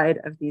inside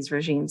of these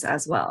regimes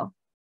as well.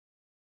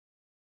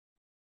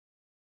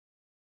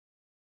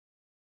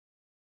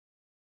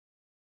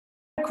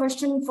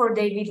 Question for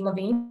David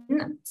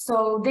Levine.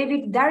 So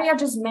David, Daria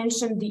just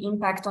mentioned the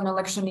impact on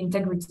election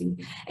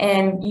integrity,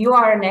 and you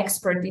are an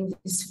expert in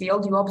this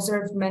field. You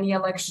observed many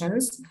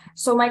elections.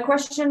 So my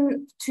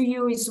question to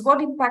you is,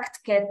 what impact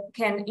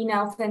can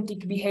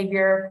inauthentic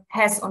behavior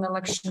has on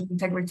election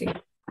integrity?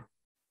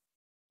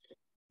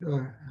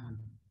 Sure.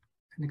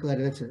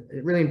 Nikoleta, that's a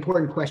really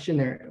important question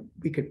there.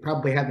 We could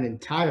probably have an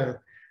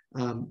entire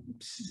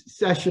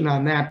session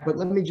on that, but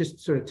let me just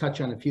sort of touch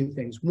on a few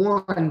things.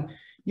 One,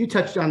 you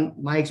touched on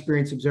my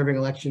experience observing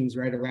elections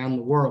right around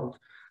the world.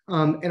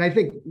 And I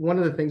think one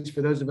of the things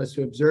for those of us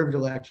who observed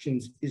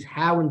elections is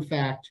how, in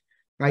fact,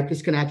 right,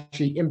 this can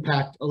actually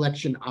impact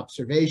election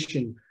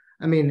observation.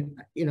 I mean,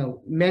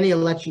 many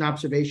election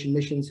observation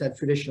missions have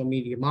traditional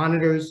media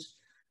monitors,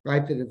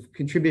 right, that have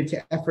contributed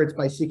to efforts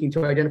by seeking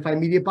to identify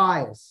media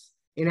bias,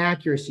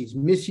 inaccuracies,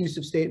 misuse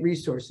of state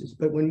resources.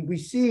 But when we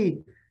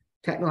see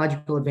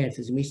technological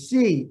advances and we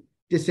see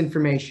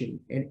disinformation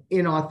and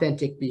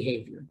inauthentic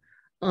behavior,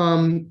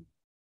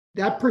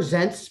 that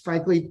presents,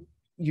 frankly,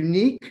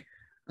 unique,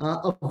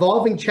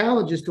 evolving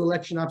challenges to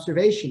election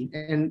observation.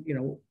 And,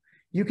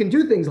 you can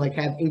do things like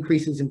have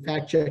increases in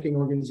fact-checking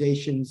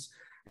organizations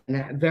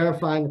and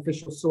verifying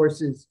official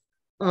sources.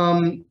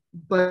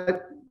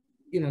 But,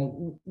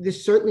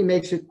 this certainly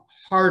makes it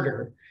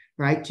harder,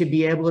 right, to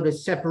be able to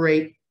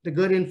separate the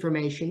good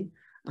information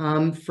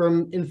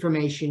from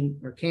information,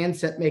 or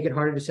make it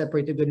harder to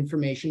separate the good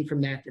information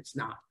from that that's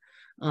not.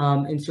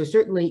 And so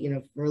certainly,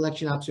 for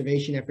election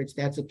observation efforts,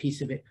 that's a piece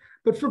of it.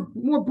 But for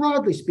more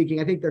broadly speaking,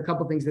 I think there are a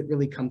couple of things that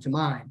really come to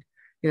mind.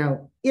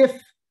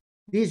 If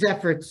these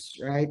efforts,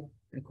 right,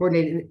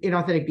 coordinated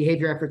inauthentic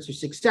behavior efforts are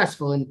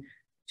successful, and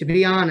to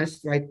be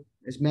honest, right,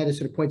 as Meta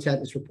sort of points out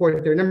in this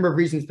report, there are a number of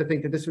reasons to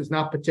think that this was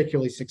not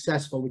particularly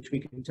successful, which we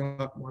can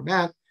talk more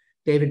about.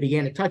 David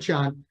began to touch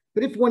on.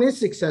 But if one is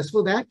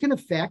successful, that can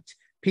affect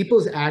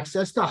people's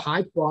access to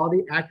high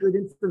quality, accurate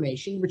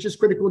information, which is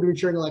critical to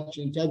ensuring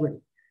election integrity.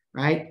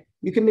 Right?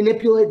 You can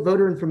manipulate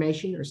voter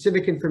information or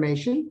civic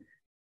information.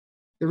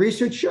 The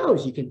research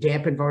shows you can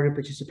dampen voter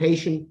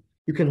participation.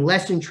 You can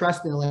lessen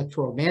trust in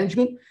electoral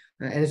management.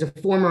 And as a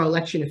former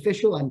election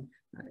official, I'm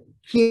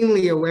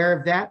keenly aware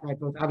of that, right?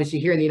 Both obviously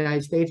here in the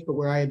United States, but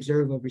where I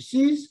observe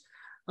overseas.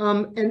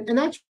 And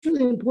that's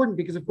really important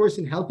because, of course,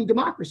 in healthy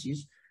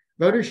democracies,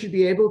 voters should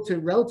be able to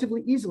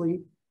relatively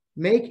easily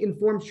make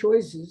informed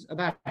choices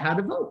about how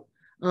to vote.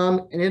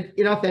 And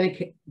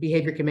inauthentic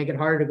behavior can make it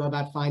harder to go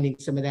about finding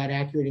some of that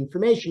accurate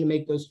information to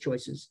make those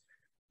choices.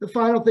 The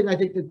final thing I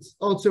think that's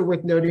also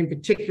worth noting,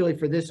 particularly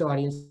for this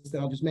audience that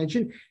I'll just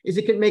mention, is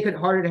it can make it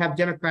harder to have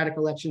democratic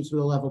elections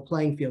with a level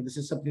playing field. This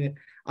is something that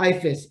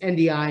IFES,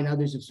 NDI, and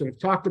others have sort of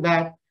talked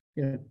about.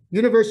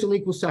 Universal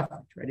equal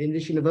suffrage, right? In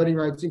addition to voting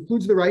rights,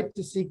 includes the right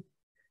to seek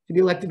to be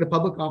elected to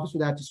public office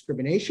without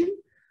discrimination.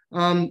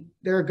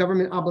 There are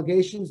government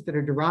obligations that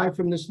are derived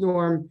from this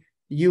norm.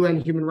 The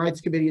UN Human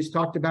Rights Committee has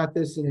talked about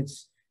this in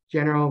its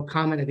general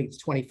comment, I think it's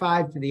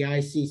 25 to the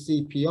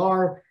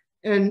ICCPR.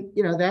 And,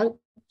 that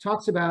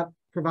talks about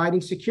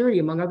providing security,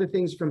 among other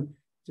things, from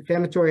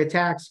defamatory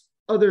attacks,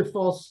 other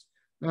false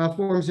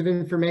forms of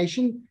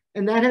information.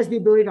 And that has the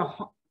ability to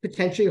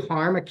potentially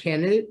harm a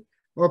candidate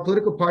or a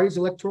political party's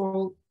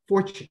electoral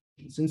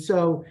fortunes. And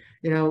so,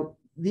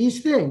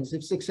 these things,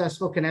 if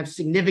successful, can have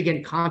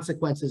significant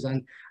consequences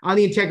on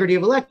the integrity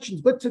of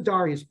elections. But to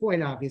Daria's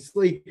point,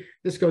 obviously,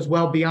 this goes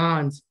well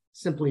beyond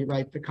simply,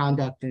 right, the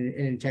conduct and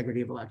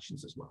integrity of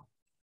elections as well.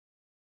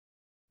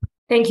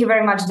 Thank you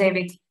very much,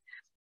 David.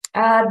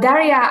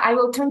 Daria, I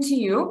will turn to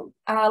you.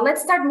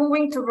 Let's start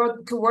moving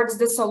towards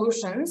the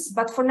solutions,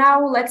 but for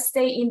now, let's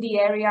stay in the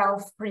area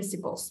of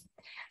principles.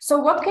 So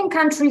what can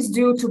countries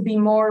do to be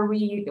more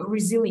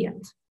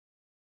resilient?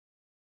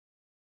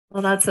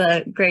 Well, that's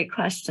a great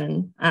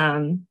question.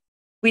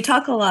 We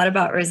talk a lot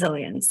about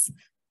resilience,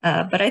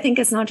 but I think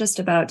it's not just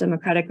about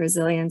democratic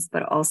resilience,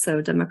 but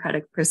also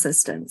democratic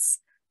persistence.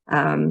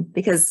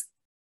 Because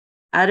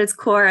at its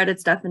core, at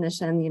its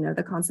definition,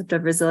 the concept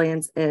of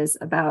resilience is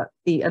about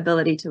the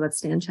ability to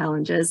withstand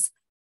challenges.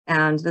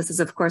 And this is,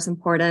 of course,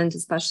 important,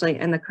 especially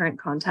in the current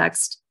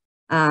context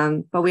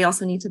But we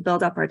also need to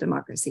build up our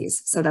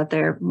democracies so that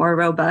they're more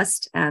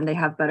robust and they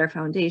have better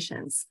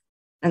foundations.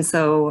 And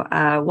so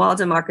while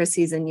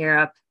democracies in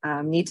Europe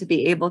need to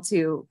be able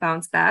to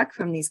bounce back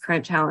from these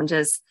current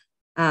challenges,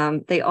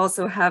 they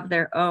also have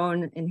their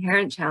own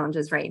inherent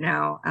challenges right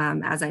now,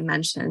 as I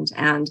mentioned.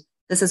 And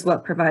this is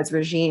what provides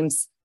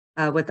regimes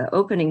with the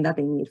opening that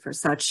they need for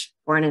such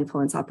foreign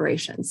influence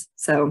operations.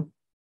 So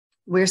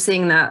we're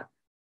seeing that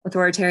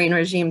authoritarian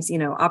regimes,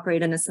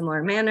 operate in a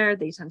similar manner.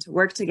 They tend to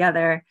work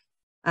together.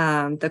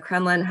 The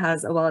Kremlin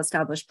has a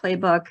well-established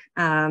playbook,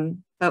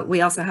 but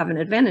we also have an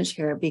advantage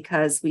here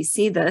because we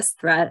see this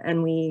threat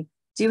and we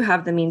do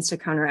have the means to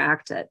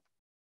counteract it.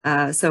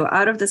 So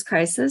out of this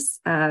crisis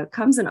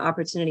comes an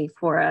opportunity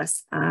for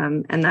us,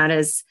 and that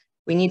is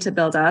we need to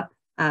build up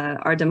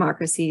our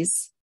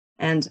democracies.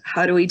 And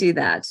how do we do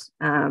that?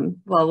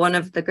 Well, one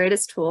of the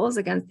greatest tools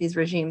against these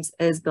regimes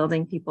is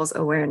building people's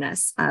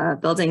awareness,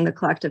 building the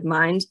collective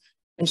mind,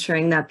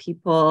 ensuring that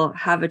people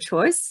have a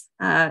choice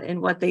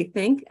in what they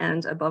think,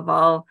 and above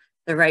all,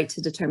 the right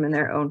to determine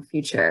their own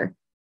future.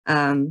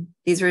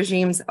 These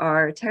regimes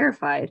are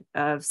terrified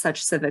of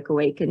such civic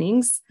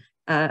awakenings.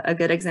 A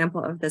good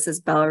example of this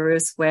is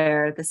Belarus,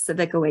 where the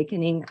civic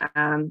awakening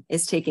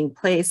is taking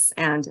place,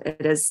 and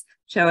it is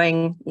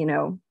showing,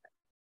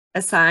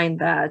 a sign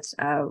that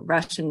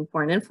Russian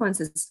foreign influence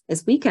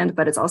is weakened,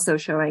 but it's also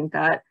showing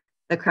that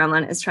the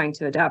Kremlin is trying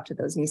to adapt to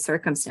those new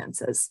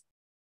circumstances.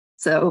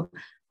 So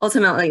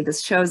ultimately,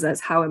 this shows us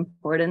how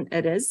important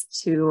it is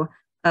to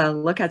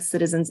look at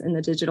citizens in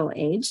the digital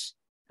age.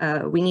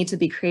 We need to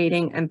be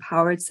creating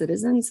empowered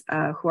citizens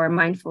who are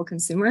mindful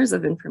consumers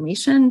of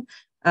information,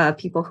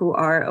 people who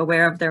are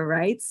aware of their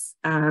rights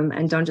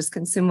and don't just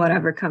consume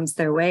whatever comes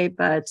their way,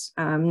 but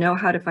know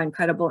how to find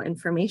credible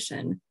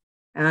information.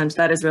 And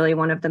that is really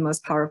one of the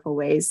most powerful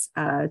ways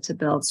to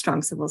build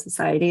strong civil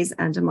societies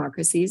and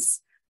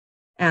democracies.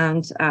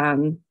 And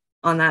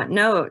on that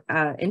note,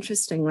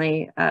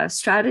 interestingly,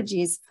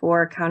 strategies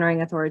for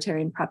countering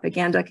authoritarian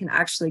propaganda can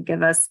actually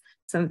give us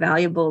some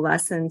valuable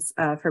lessons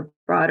for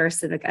broader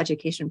civic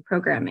education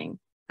programming.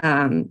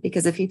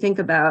 Because if you think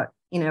about,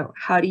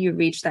 how do you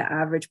reach the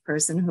average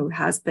person who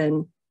has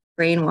been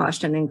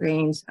brainwashed and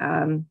ingrained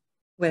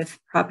with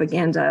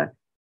propaganda,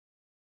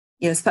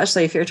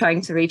 especially if you're trying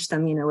to reach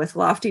them, with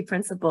lofty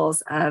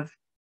principles of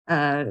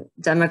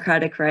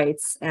democratic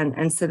rights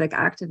and civic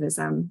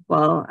activism.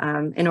 Well,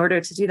 in order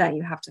to do that,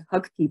 you have to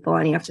hook people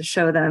and you have to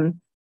show them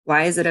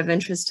why is it of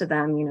interest to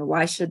them,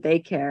 why should they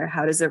care,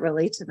 how does it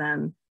relate to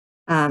them?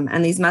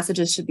 And these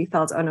messages should be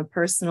felt on a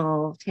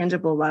personal,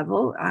 tangible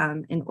level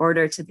in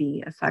order to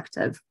be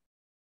effective.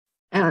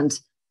 And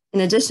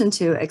in addition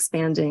to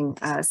expanding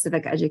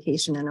civic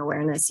education and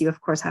awareness, you of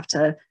course have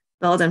to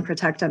build and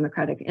protect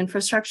democratic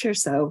infrastructure.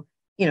 So,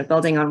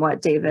 building on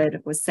what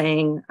David was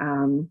saying,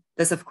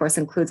 this of course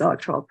includes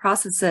electoral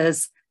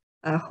processes,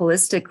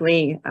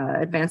 holistically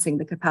advancing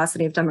the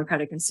capacity of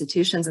democratic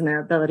institutions and their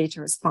ability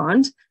to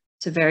respond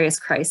to various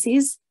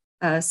crises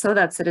so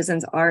that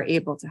citizens are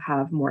able to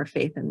have more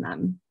faith in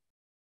them.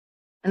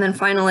 And then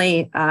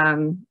finally,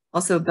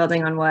 also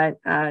building on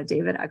what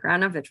David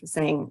Agranovich was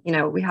saying,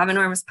 we have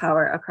enormous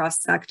power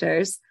across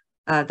sectors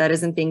that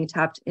isn't being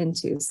tapped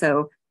into.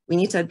 So we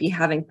need to be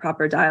having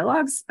proper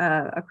dialogues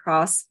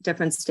across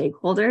different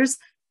stakeholders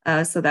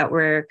so that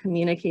we're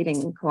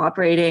communicating and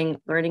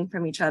cooperating, learning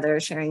from each other,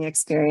 sharing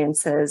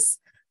experiences,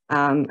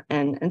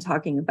 and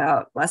talking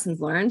about lessons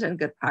learned and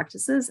good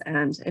practices.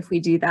 And if we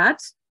do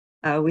that,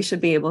 we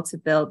should be able to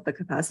build the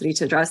capacity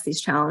to address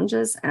these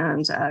challenges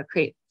and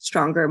create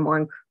stronger,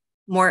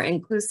 more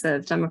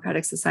inclusive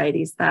democratic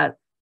societies that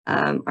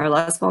are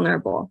less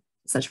vulnerable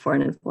to such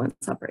foreign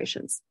influence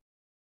operations.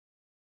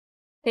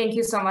 Thank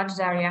you so much,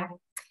 Daria.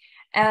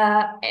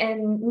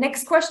 And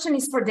next question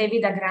is for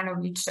David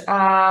Agranovich.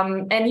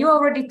 And you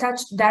already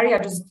Daria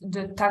just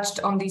touched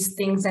on these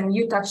things and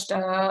you touched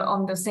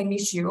on the same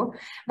issue.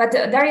 But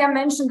Daria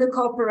mentioned the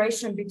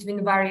cooperation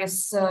between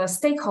various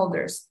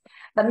stakeholders.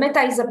 But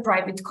Meta is a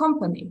private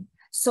company.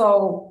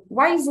 So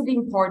why is it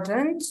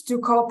important to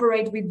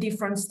cooperate with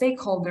different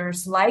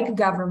stakeholders like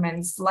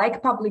governments,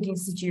 like public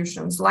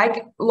institutions,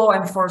 like law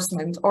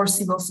enforcement or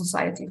civil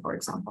society, for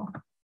example?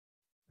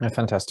 A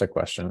fantastic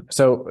question.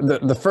 So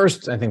the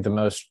first, I think the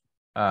most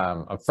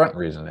upfront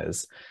reason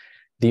is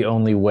the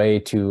only way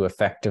to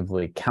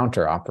effectively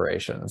counter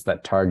operations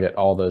that target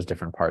all those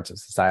different parts of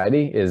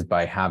society is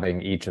by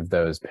having each of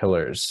those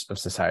pillars of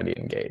society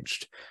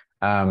engaged.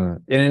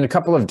 And in a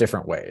couple of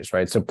different ways,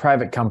 right? So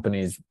private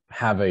companies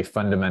have a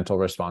fundamental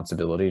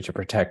responsibility to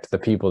protect the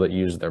people that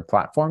use their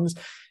platforms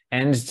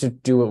and to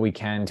do what we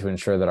can to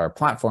ensure that our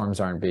platforms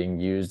aren't being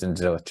used in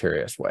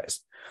deleterious ways.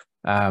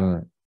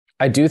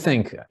 I do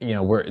think,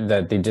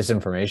 that the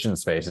disinformation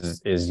space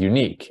is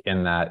unique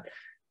in that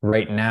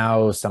right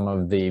now, some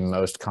of the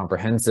most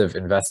comprehensive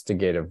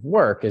investigative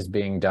work is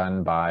being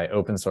done by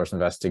open source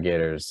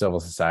investigators,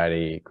 civil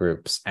society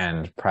groups,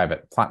 and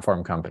private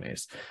platform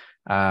companies.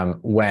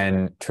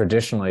 When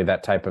traditionally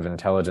that type of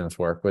intelligence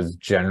work was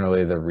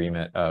generally the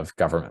remit of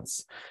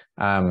governments.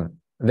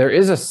 there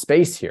is a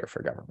space here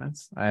for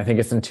governments. I think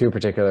it's in two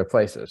particular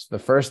places. The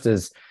first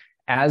is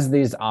as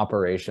these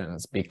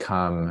operations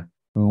become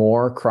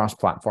more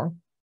cross-platform,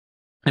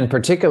 and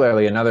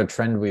particularly another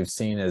trend we've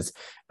seen is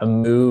a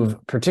move,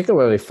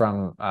 particularly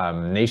from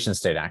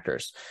nation-state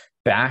actors,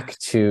 back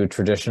to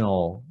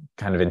traditional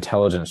kind of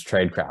intelligence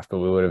tradecraft, but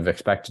we would have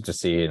expected to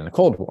see in the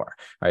Cold War,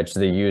 right? So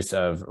the use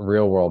of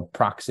real-world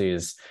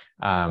proxies,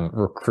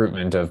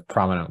 recruitment of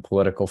prominent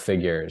political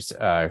figures,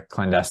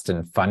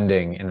 clandestine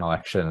funding in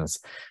elections,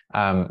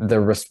 the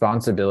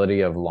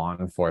responsibility of law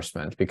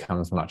enforcement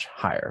becomes much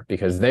higher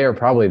because they are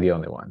probably the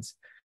only ones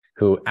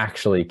who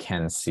actually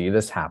can see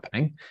this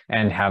happening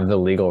and have the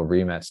legal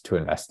remit to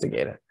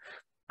investigate it.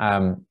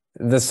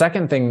 The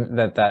second thing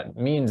that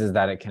means is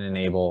that it can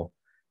enable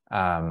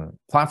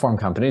platform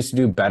companies to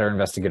do better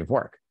investigative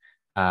work.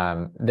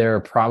 There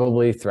are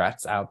probably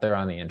threats out there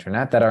on the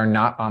internet that are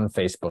not on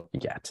Facebook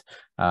yet.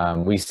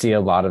 We see a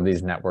lot of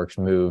these networks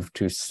move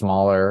to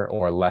smaller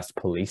or less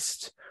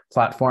policed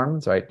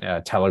platforms,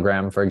 right?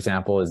 Telegram, for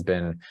example, has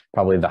been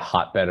probably the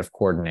hotbed of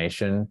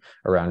coordination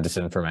around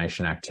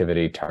disinformation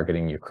activity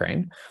targeting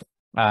Ukraine.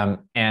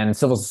 And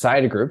civil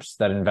society groups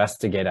that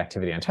investigate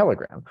activity on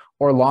Telegram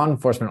or law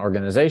enforcement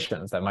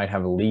organizations that might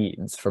have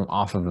leads from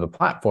off of the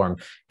platform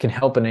can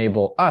help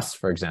enable us,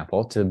 for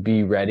example, to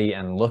be ready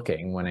and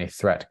looking when a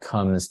threat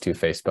comes to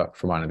Facebook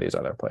from one of these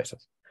other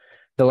places.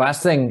 The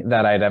last thing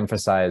that I'd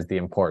emphasize the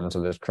importance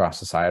of this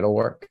cross-societal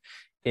work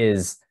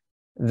is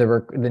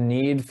the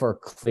need for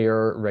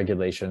clear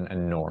regulation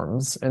and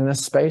norms in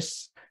this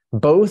space,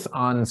 both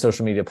on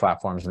social media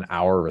platforms and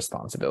our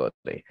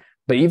responsibility.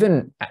 But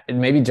even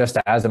maybe just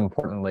as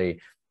importantly,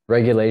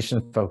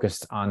 regulation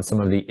focused on some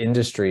of the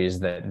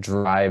industries that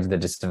drive the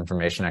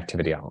disinformation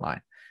activity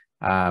online.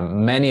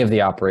 Many of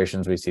the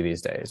operations we see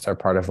these days are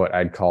part of what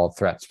I'd call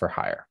threats for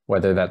hire,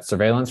 whether that's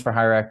surveillance for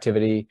hire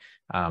activity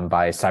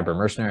by cyber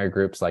mercenary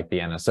groups like the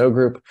NSO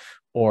group,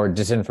 or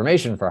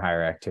disinformation for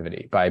hire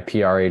activity by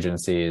PR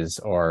agencies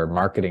or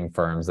marketing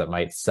firms that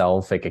might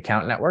sell fake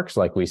account networks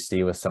like we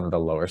see with some of the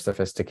lower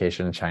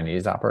sophistication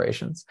Chinese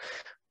operations,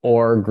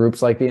 or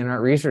groups like the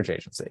Internet Research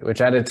Agency,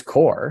 which at its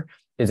core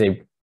is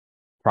a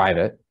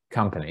private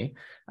company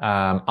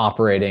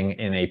operating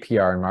in a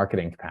PR and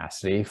marketing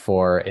capacity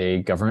for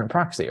a government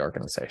proxy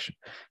organization.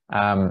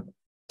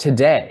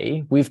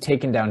 Today, we've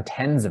taken down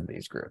tens of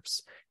these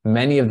groups.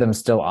 Many of them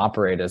still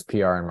operate as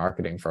PR and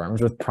marketing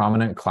firms with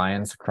prominent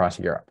clients across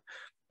Europe.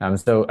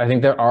 So I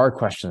think there are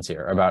questions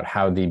here about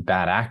how the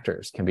bad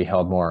actors can be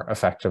held more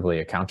effectively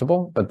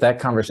accountable, but that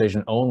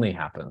conversation only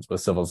happens with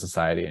civil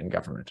society and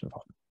government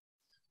involvement.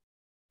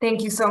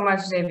 Thank you so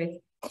much, David.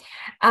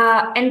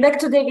 And back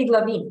to David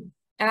Levine.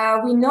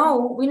 We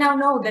now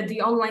know that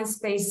the online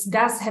space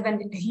does have a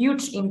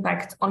huge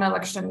impact on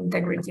election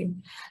integrity.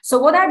 So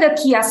what are the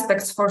key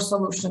aspects for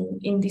solution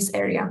in this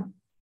area?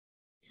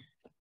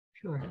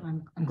 Sure,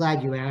 I'm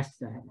glad you asked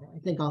that. I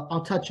think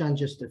I'll touch on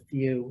just a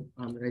few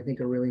that I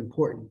think are really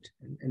important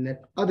and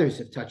that others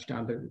have touched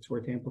on, but it's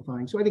worth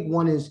amplifying. So I think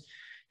one is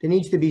there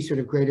needs to be sort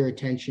of greater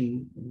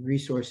attention and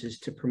resources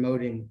to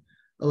promoting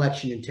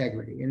election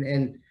integrity.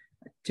 And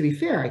to be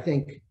fair, I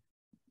think,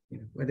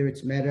 whether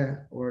it's Meta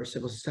or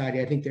civil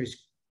society, I think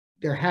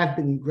there have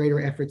been greater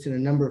efforts in a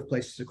number of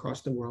places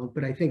across the world,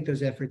 but I think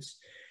those efforts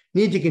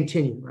need to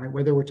continue, right?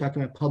 Whether we're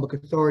talking about public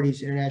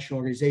authorities, international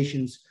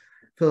organizations,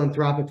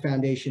 philanthropic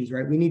foundations,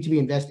 right? We need to be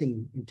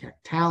investing in tech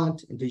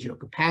talent and digital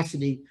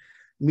capacity,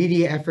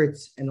 media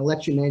efforts, and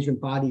election management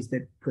bodies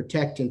that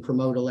protect and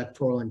promote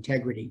electoral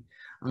integrity,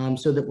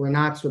 so that we're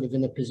not sort of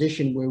in a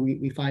position where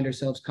we find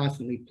ourselves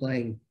constantly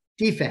playing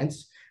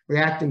defense,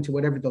 reacting to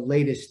whatever the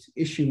latest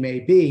issue may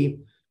be,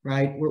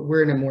 right?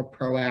 We're in a more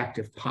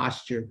proactive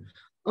posture.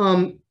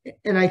 And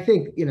I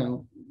think,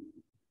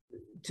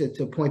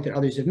 to a point that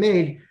others have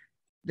made,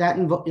 that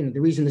the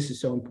reason this is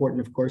so important,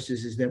 of course,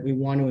 is that we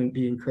want to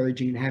be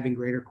encouraging and having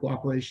greater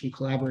cooperation,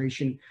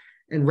 collaboration,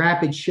 and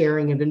rapid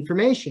sharing of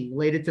information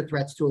related to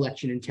threats to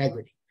election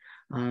integrity.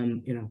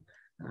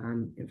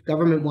 If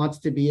government wants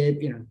to be,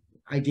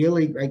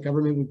 ideally, right,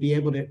 government would be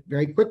able to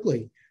very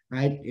quickly,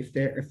 right, if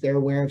they're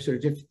aware of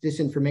sort of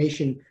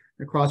disinformation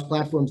across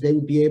platforms, they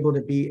would be able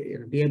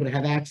to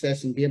have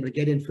access and be able to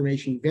get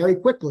information very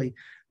quickly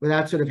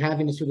without sort of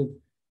having to sort of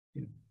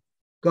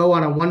go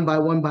on a one by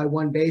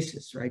one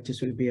basis, right, to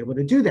sort of be able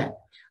to do that.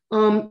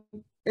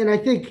 And I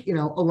think,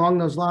 along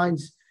those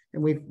lines,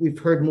 and we've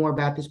heard more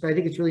about this, but I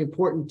think it's really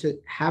important to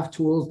have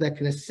tools that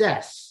can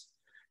assess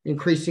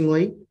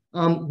increasingly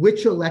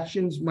which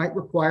elections might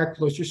require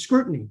closer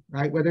scrutiny,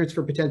 right, whether it's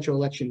for potential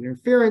election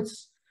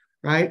interference,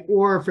 right,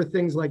 or for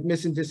things like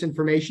mis and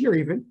disinformation, or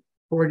even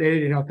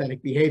coordinated and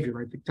authentic behavior,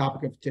 right, the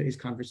topic of today's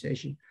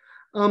conversation.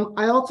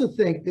 I also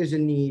think there's a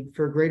need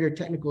for greater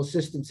technical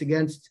assistance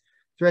against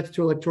threats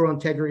to electoral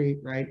integrity,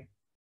 right,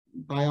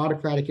 by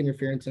autocratic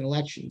interference in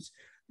elections.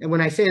 And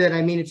when I say that,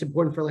 I mean it's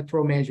important for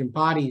electoral management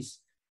bodies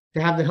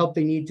to have the help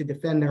they need to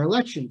defend their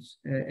elections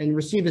and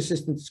receive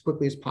assistance as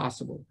quickly as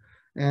possible.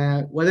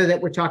 Whether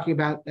that we're talking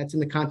about, that's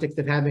in the context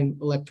of having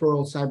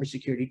electoral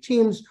cybersecurity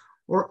teams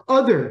or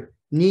other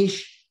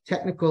niche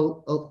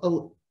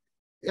technical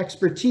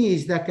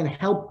expertise that can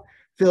help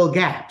fill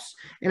gaps.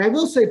 And I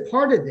will say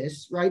part of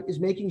this, right, is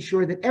making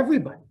sure that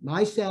everybody,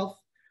 myself,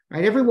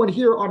 right, everyone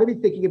here ought to be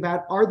thinking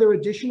about, are there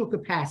additional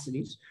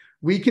capacities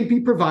we can be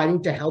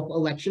providing to help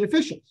election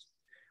officials?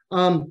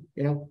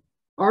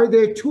 Are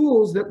there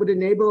tools that would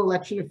enable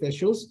election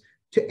officials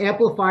to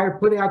amplify or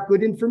put out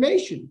good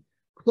information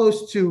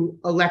close to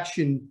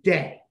election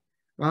day?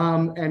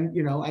 And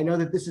I know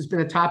that this has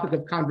been a topic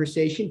of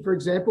conversation, for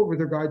example,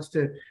 with regards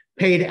to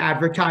paid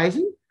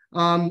advertising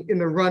in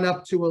the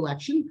run-up to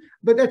election.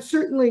 But that's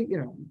certainly,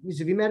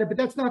 vis-a-vis Meta, but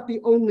that's not the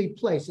only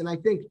place. And I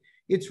think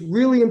it's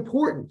really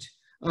important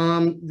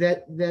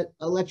that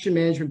election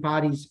management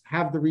bodies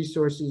have the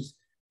resources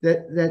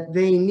that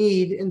they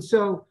need. And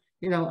so,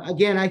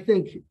 again, I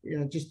think,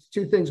 just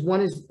two things.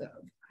 One is,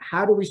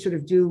 how do we sort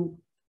of do,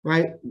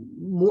 right,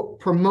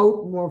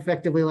 promote more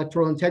effectively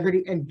electoral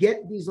integrity and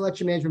get these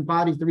election management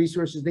bodies the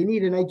resources they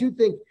need? And I do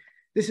think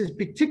this has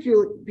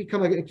particularly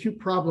become an acute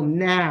problem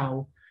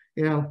now,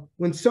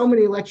 when so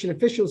many election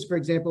officials, for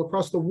example,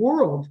 across the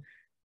world,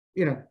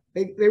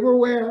 they were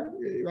aware,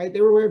 right?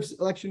 They were aware of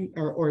election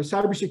or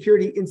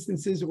cybersecurity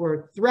instances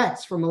or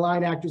threats from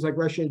malign actors like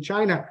Russia and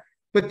China,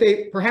 but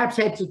they perhaps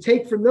had to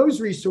take from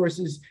those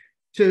resources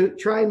to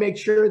try and make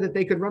sure that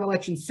they could run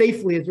elections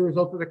safely as a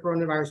result of the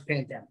coronavirus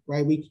pandemic,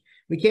 right?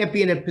 We can't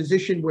be in a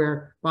position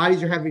where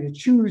bodies are having to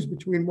choose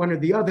between one or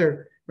the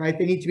other, right?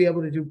 They need to be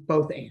able to do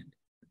both and.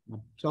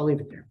 So I'll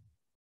leave it there.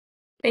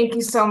 Thank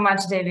you so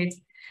much, David.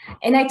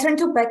 And I turn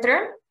to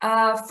Petr.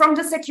 From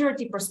the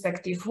security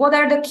perspective, what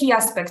are the key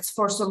aspects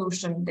for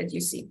solution that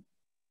you see?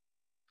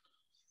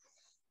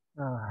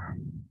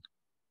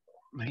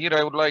 Here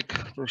I would like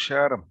to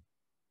share a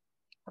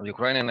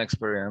Ukrainian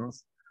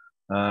experience,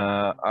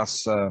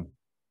 as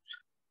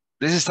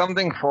this is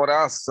something for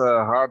us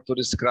hard to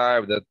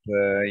describe, that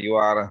you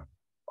are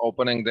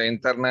opening the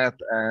internet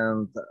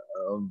and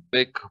a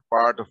big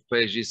part of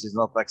pages is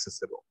not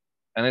accessible.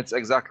 And it's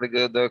exactly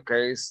the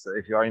case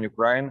if you are in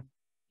Ukraine.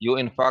 You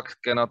in fact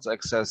cannot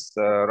access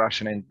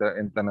Russian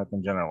internet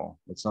in general.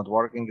 It's not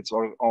working.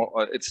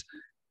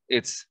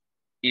 It's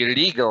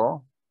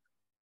illegal.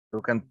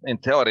 You can, in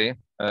theory,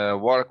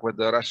 work with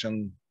the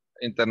Russian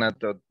internet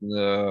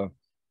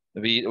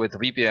with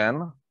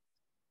VPN,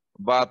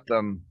 but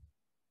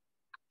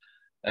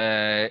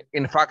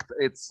in fact,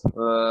 it's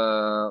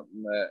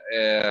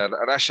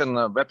Russian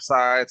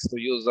websites to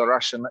use the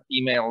Russian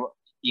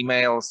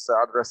emails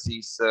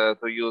addresses,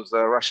 to use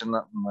Russian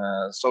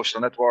social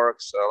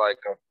networks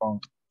like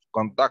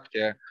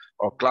Kontakte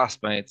or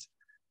Classmates.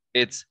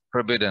 It's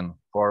forbidden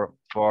for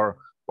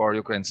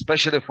Ukraine,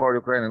 especially for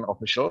Ukrainian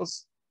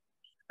officials.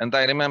 And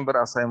I remember,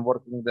 as I'm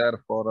working there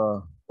for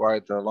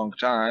quite a long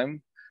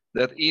time,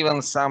 that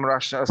even some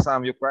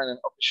Ukrainian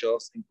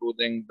officials,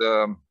 including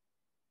the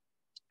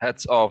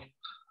heads of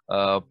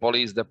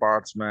police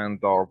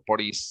department or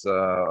police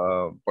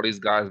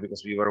guys,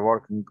 because we were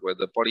working with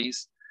the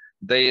police,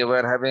 they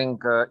were having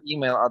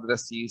email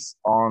addresses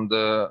on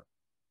the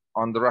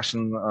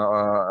Russian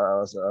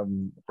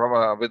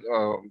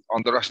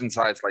on the Russian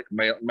sites like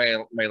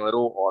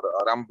Mail.ru or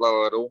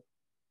Rambla.ru.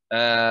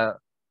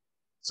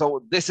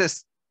 So this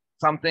is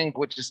something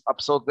which is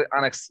absolutely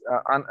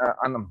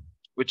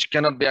which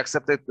cannot be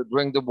accepted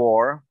during the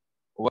war,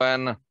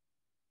 when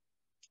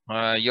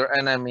your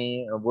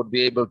enemy would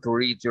be able to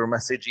read your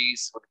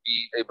messages, would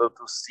be able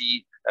to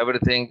see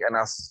everything. And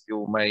as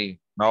you may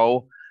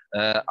know,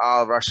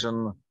 all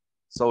Russian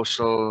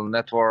social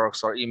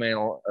networks or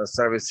email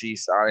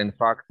services are in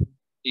fact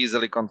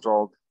easily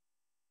controlled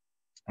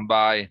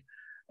by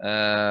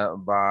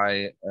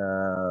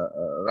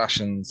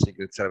Russian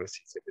secret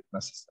services if it's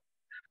necessary.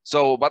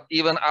 So, but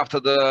even after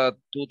the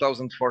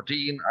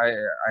 2014, I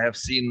have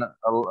seen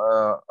a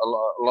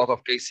lot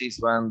of cases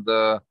when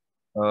the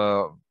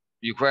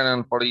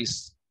Ukrainian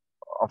police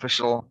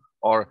official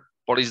or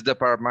police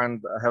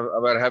department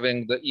were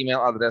having the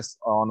email address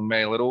on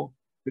Mail.ru,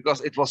 because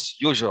it was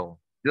usual.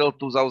 Till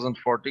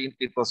 2014,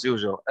 it was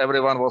usual.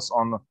 Everyone was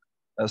on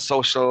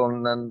social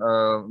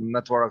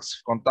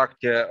networks,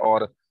 Kontakte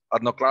or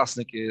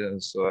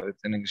Odnoklassniki, so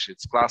in English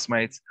it's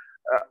Classmates,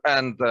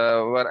 and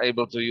were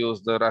able to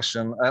use the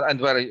Russian, and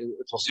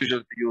it was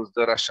usual to use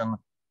the Russian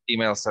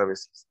email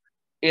services.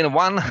 In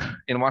one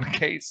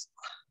case,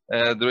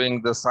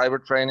 during the cyber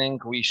training,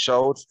 we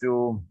showed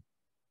to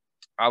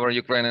our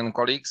Ukrainian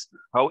colleagues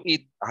how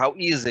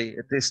easy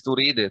it is to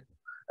read it,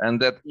 and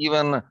that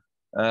even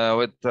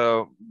with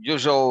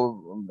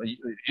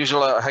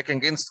usual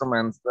hacking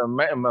instruments,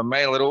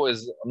 Mail.ru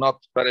is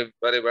not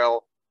very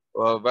well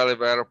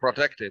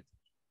protected,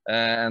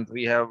 and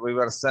we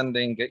were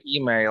sending an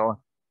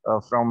email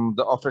from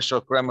the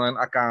official Kremlin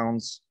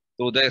accounts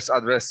to these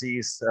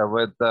addresses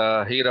with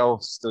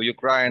heroes to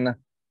Ukraine,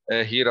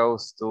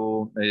 heroes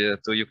to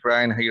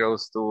Ukraine,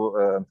 heroes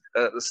to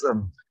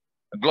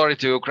glory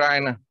to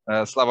Ukraine,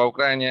 Slava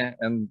Ukraine,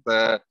 and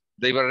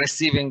they were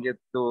receiving it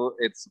to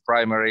its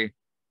primary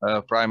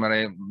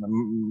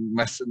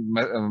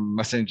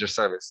messenger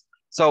service.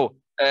 So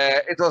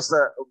it was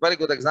a very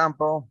good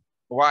example.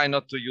 Why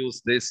not to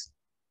use this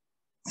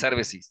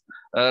services.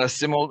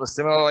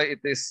 Similarly, it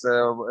is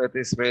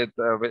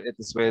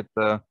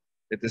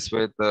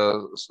with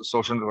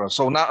social networks.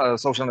 So now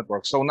social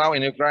networks. So now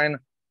in Ukraine,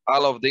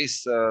 all of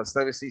these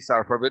services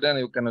are forbidden.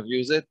 You cannot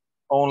use it,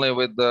 only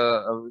with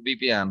the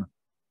VPN.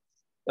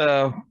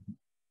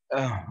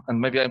 And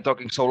maybe I'm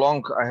talking so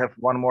long. I have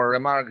one more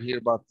remark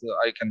here, but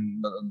I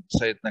can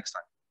say it next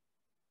time.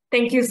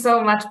 Thank you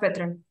so much,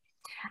 Petr.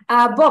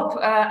 Bob,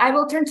 I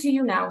will turn to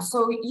you now.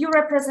 So you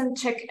represent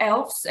Czech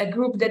Elves, a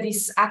group that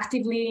is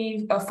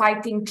actively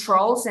fighting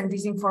trolls and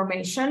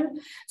disinformation.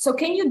 So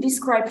can you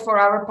describe for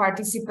our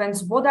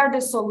participants what are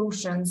the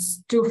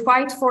solutions to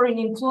fight foreign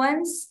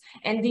influence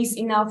and these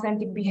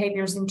inauthentic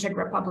behaviors in Czech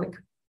Republic?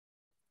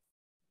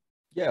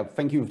 Yeah,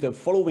 thank you.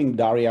 Following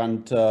Daria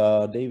and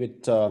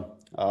David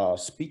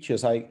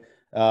speeches, I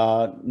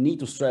need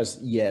to stress,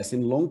 yes,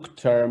 in long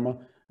term,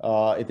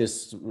 it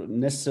is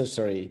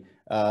necessary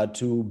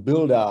to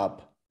build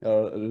up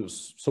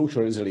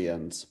social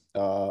resilience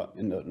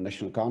in the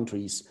national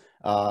countries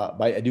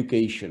by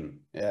education.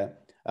 Yeah.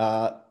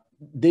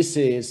 This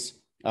is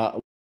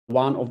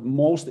one of the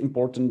most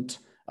important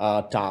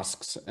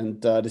tasks,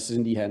 and this is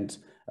in the hand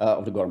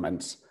of the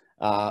governments.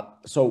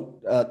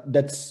 So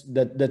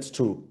that's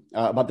true,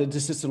 but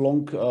this is a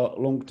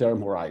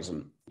long-term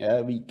horizon.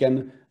 We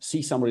can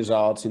see some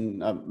results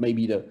in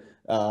maybe the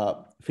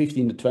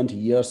 15 to 20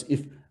 years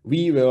if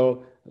we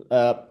will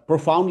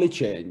profoundly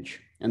change,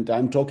 and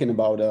I'm talking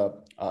about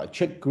a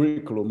Czech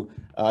curriculum,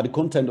 the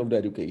content of the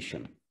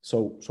education.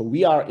 So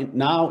we are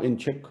now in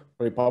Czech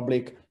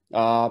Republic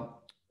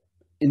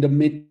in the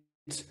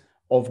midst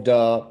of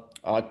the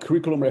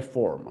curriculum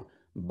reform,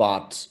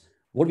 but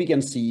what we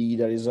can see,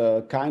 there is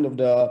a kind of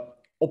the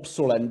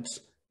obsolete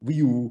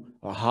view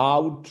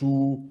how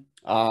to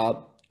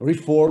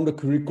reform the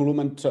curriculum,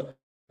 and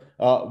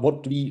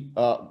what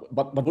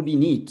we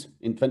need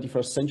in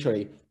 21st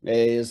century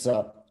is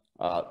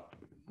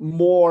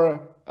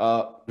more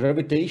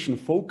gravitation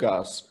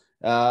focus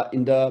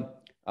in the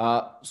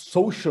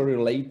social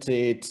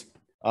related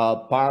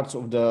parts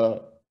of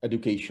the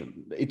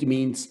education. It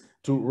means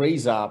to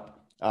raise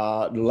up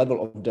the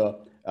level of the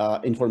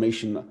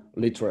information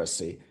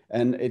literacy,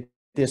 and it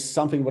is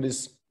something what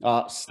is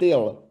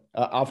still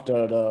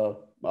after the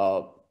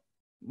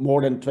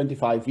more than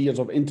 25 years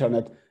of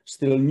internet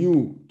still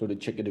new to the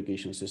Czech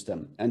education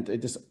system, and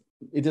it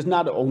is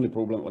not the only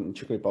problem in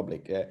Czech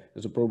Republic.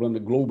 There's a problem, the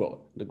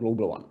global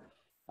one.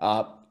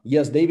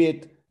 Yes,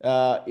 David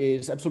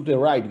is absolutely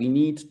right. We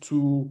need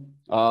to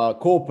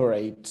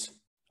cooperate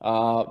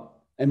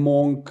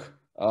among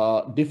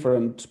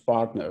different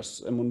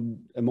partners,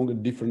 among the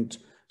different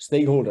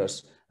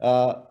stakeholders,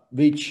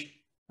 which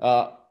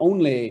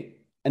only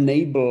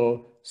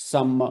enable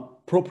some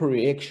proper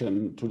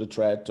reaction to the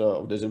threat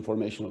of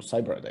disinformation or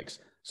cyber attacks.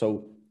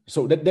 So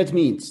that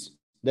means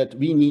that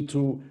we need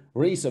to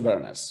raise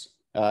awareness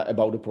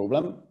about the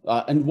problem,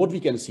 and what we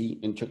can see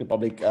in Czech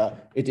Republic,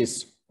 it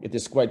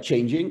is quite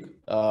changing.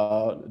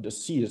 The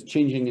sea is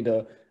changing in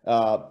the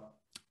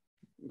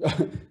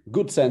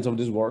good sense of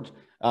this word.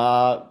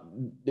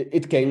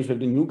 It came with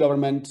the new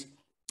government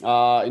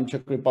in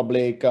Czech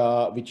Republic,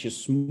 which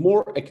is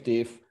more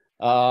active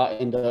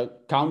in the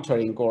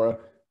countering or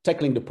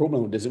tackling the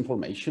problem of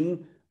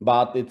disinformation,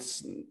 but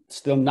it's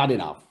still not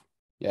enough.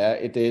 Yeah,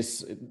 it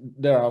is.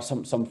 There are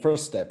some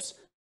first steps.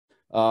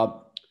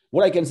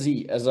 What I can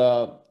see as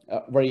a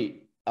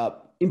very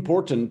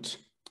important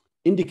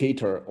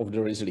indicator of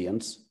the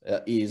resilience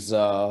is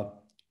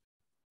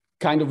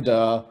kind of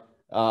the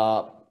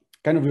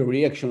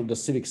reaction of the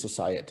civic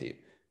society.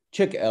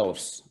 Czech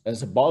Elves,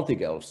 as a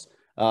Baltic Elves,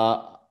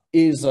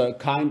 is a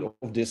kind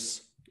of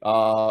this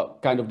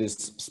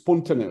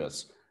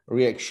spontaneous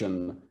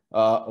reaction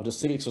of the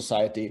civic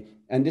society,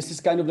 and this is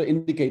kind of the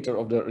indicator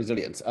of the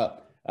resilience.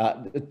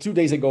 2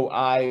 days ago,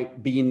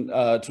 I've been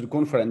to the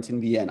conference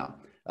in Vienna,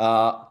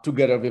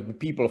 together with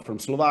people from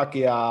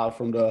Slovakia,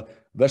 from the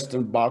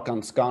Western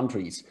Balkans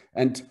countries,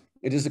 and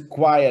it is a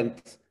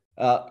quite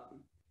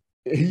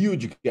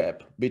huge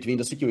gap between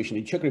the situation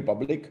in Czech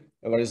Republic,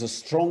 where there is a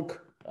strong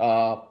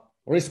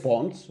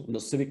response from the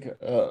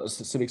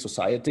civic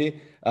society,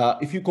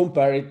 if you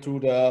compare it to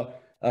the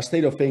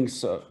state of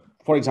things,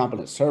 for example,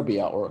 in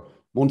Serbia or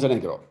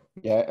Montenegro.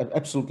 Yeah,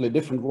 absolutely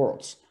different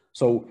worlds.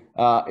 So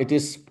it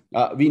is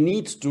we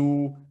need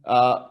to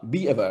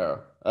be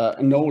aware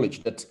and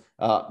knowledge that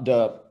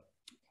the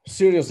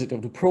seriousness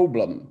of the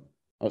problem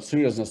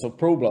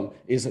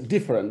is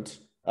different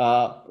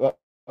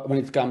when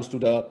it comes to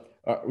the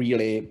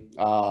really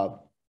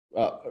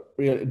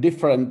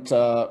different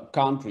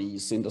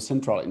countries in the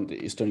Central and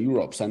the Eastern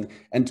Europe,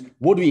 and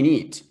what we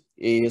need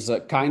is a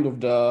kind of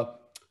the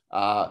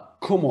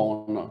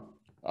common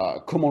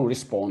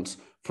response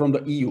from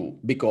the EU,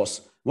 because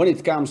when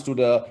it comes to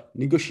the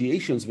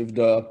negotiations with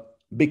the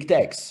big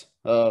techs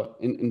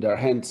in their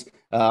hands,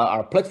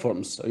 our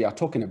platforms we are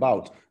talking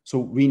about, so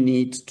we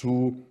need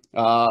to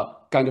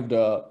kind of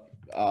the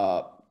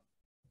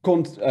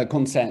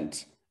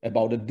consent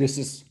about that this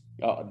is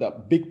the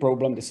big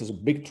problem, this is a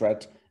big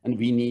threat, and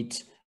we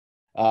need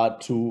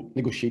to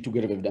negotiate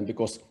together with them,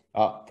 because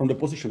from the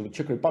position of the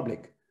Czech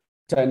Republic,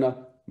 10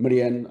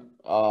 million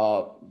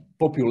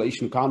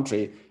population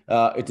country,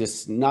 it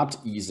is not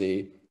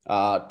easy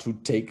to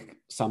take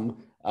some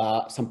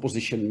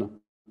position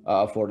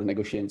for the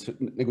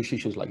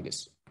negotiations like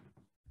this.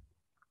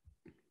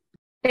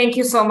 Thank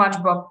you so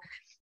much, Bob.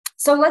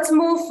 So let's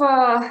move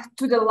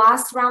to the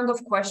last round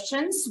of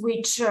questions,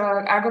 which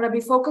are going to be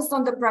focused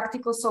on the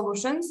practical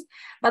solutions.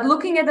 But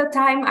looking at the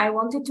time, I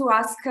wanted to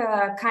ask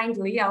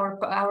kindly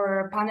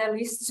our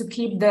panelists to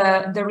keep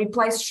the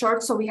replies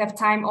short, so we have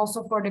time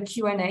also for the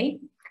Q&A.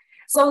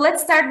 So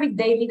let's start with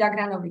David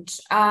Agranovich.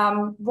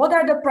 What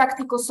are the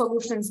practical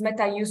solutions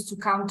Meta used to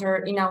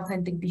counter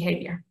inauthentic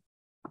behavior?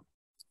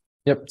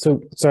 Yep.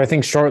 So I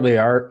think shortly,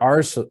 our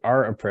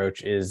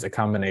approach is a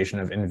combination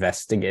of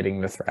investigating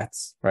the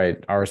threats,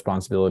 right? Our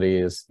responsibility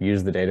is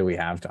use the data we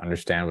have to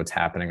understand what's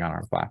happening on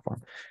our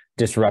platform,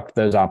 disrupt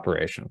those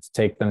operations,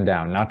 take them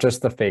down, not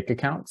just the fake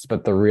accounts,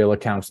 but the real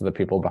accounts of the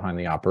people behind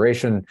the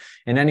operation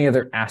and any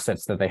other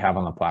assets that they have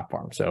on the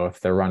platform. So if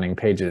they're running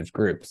pages,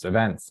 groups,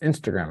 events,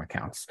 Instagram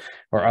accounts,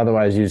 or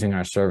otherwise using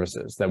our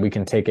services, that we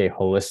can take a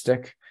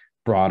holistic,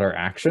 broader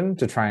action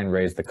to try and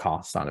raise the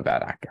cost on a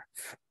bad actor.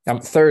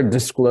 Third,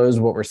 disclose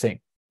what we're seeing,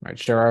 right?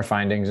 Share our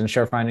findings and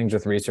share findings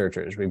with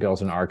researchers. We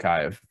built an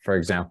archive, for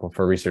example,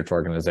 for research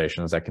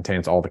organizations that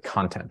contains all the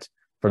content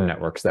from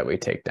networks that we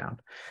take down.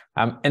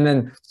 And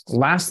then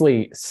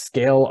lastly,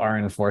 scale our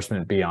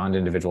enforcement beyond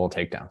individual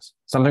takedowns.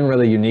 Something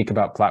really unique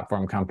about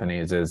platform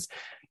companies is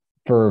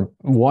for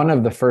one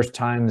of the first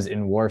times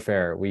in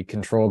warfare, we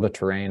control the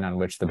terrain on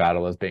which the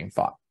battle is being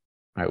fought.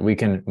 Right, we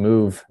can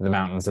move the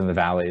mountains and the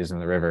valleys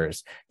and the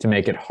rivers to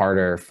make it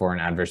harder for an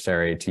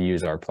adversary to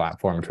use our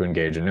platform to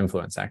engage in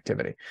influence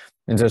activity.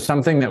 And so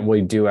something that we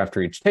do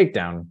after each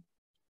takedown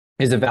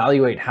is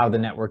evaluate how the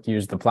network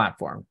used the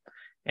platform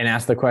and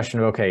ask the question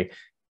of, okay,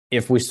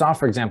 if we saw,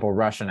 for example,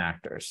 Russian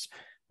actors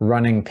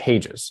running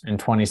pages in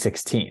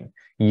 2016,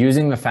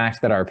 using the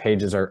fact that our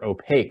pages are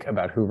opaque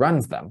about who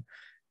runs them,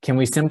 can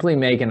we simply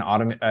make an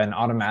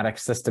automatic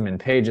system in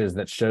pages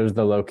that shows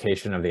the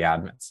location of the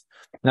admins?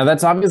 Now,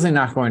 that's obviously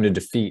not going to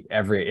defeat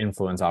every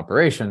influence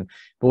operation,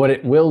 but what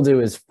it will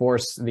do is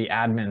force the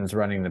admins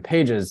running the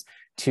pages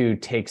to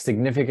take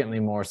significantly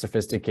more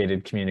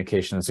sophisticated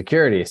communication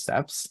security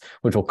steps,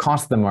 which will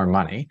cost them more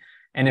money.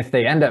 And if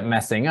they end up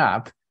messing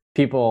up,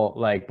 people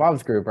like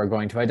Bob's group are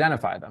going to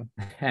identify them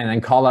and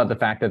then call out the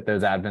fact that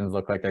those admins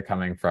look like they're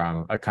coming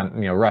from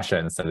Russia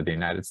instead of the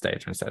United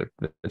States or instead of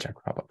the Czech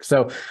Republic.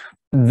 So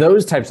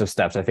those types of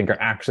steps, I think, are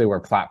actually where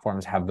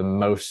platforms have the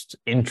most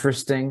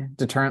interesting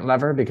deterrent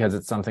lever, because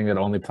it's something that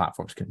only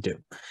platforms can do.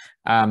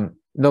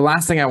 The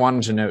last thing I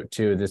wanted to note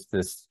too,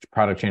 this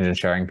product change and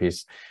sharing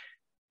piece,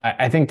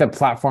 I think that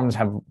platforms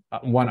have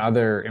one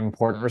other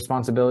important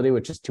responsibility,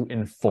 which is to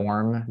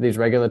inform these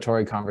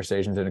regulatory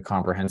conversations in a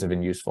comprehensive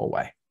and useful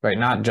way, right?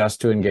 Not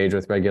just to engage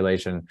with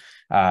regulation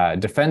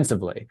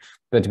defensively,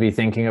 but to be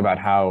thinking about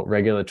how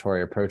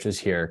regulatory approaches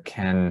here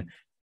can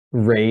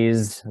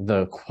raise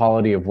the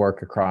quality of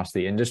work across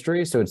the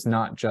industry. So it's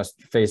not just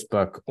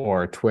Facebook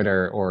or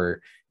Twitter or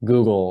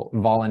Google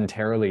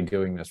voluntarily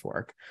doing this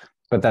work,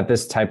 but that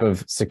this type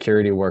of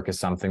security work is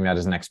something that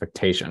is an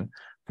expectation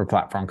for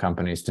platform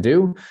companies to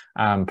do,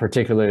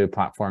 particularly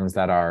platforms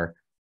that are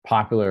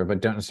popular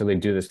but don't necessarily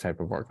do this type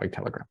of work, like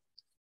Telegram.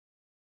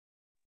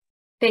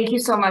 Thank you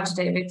so much,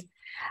 David.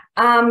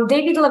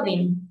 David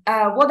Levine,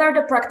 what are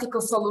the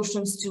practical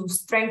solutions to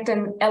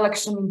strengthen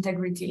election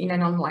integrity in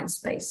an online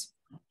space?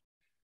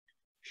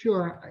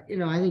 Sure.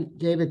 I think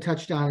David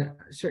touched on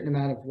a certain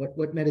amount of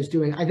what Meta is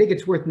doing. I think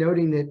it's worth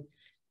noting that,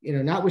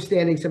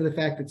 notwithstanding some of the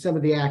fact that some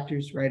of the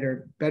actors, right,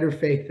 are better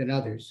faith than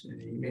others.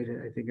 He made,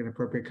 I think, an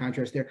appropriate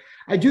contrast there.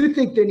 I do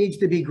think there needs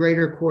to be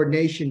greater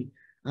coordination,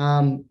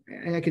 and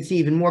I could see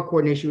even more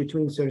coordination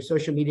between sort of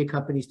social media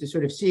companies to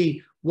sort of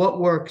see what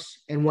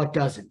works and what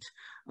doesn't.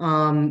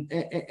 I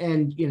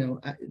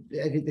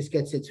think this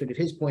gets at sort of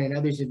his point and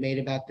others have made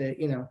about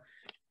the,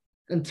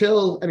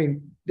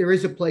 there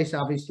is a place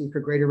obviously for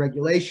greater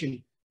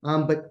regulation,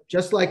 but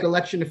just like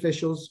election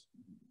officials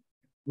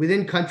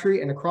within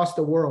country and across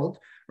the world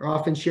are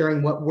often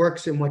sharing what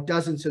works and what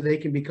doesn't so they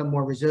can become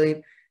more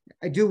resilient,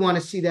 I do want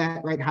to see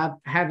that, right,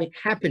 have it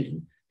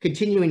happening,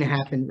 continuing to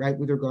happen, right,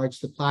 with regards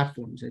to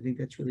platforms. I think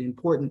that's really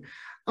important.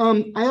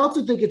 I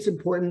also think it's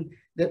important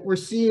that we're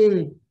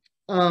seeing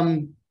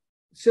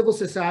civil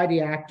society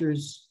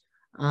actors,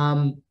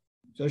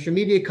 social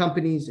media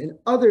companies, and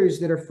others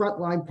that are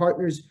frontline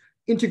partners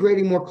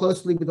integrating more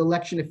closely with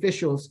election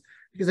officials,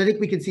 because I think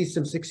we can see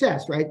some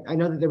success, right? I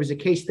know that there was a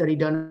case study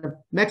done of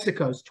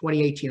Mexico's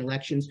 2018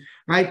 elections,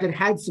 right, that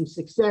had some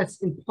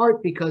success in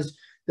part because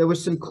there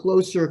was some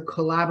closer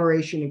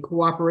collaboration and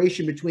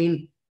cooperation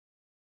between,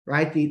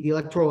 right, the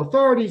electoral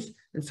authorities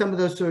and some of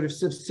those sort of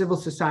civil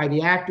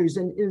society actors.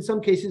 And in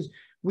some cases,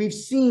 we've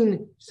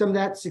seen some of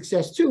that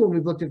success too when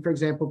we've looked at, for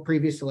example,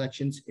 previous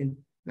elections, in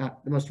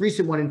not the most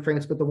recent one in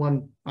France, but the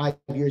one 5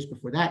 years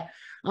before that.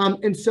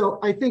 And so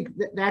I think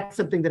that's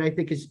something that I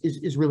think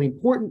is really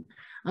important.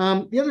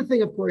 The other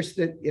thing, of course,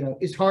 that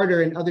is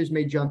harder and others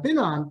may jump in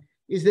on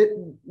is that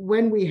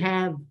when we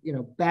have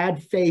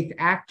bad faith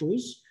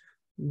actors,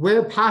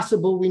 where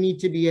possible, we need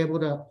to be able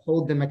to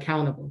hold them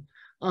accountable.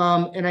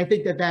 And I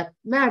think that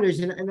matters.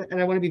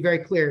 And I want to be very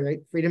clear, right?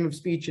 Freedom of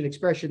speech and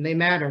expression, they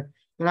matter.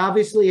 But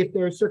obviously, if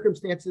there are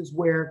circumstances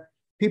where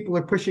people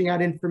are pushing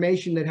out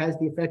information that has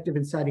the effect of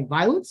inciting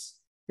violence,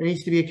 there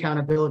needs to be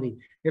accountability.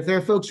 If there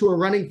are folks who are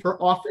running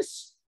for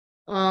office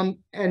and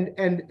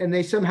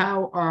they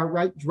somehow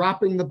are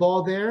dropping the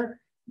ball there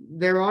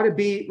ought to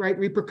be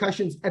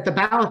repercussions at the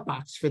ballot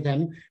box for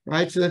them,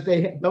 right? So that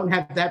they don't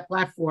have that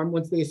platform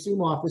once they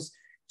assume office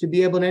to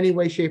be able in any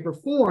way, shape, or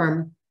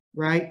form,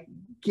 right,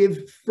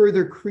 give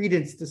further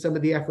credence to some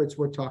of the efforts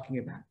we're talking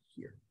about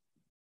here.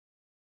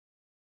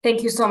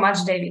 Thank you so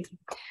much, David.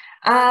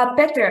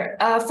 Petr,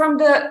 from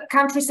the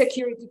country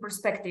security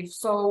perspective,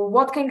 so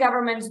what can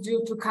governments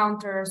do to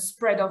counter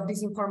spread of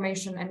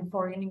disinformation and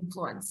foreign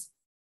influence?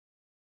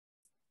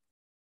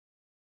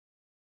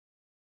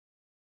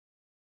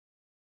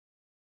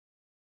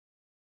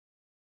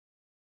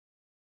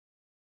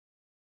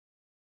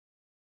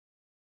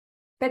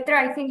 Petr,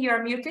 I think you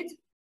are muted.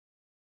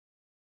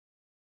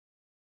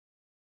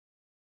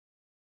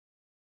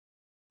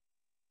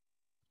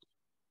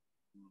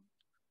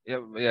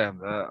 Yeah.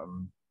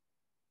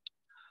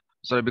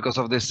 Sorry, because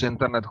of this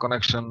internet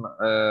connection.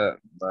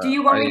 Do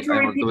you want me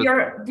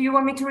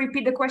to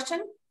repeat the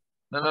question?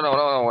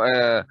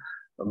 No.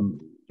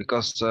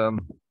 Because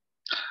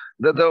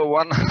the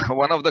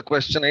one of the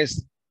question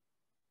is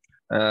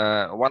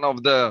one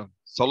of the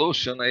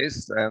solution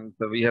is, and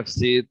we have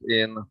seen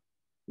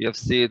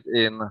it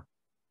in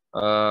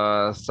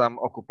some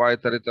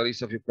occupied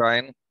territories of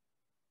Ukraine,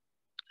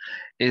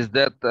 is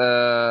that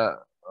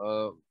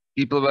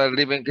people were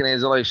living in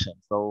isolation.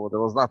 So there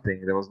was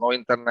nothing. There was no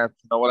internet,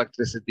 no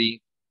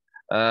electricity,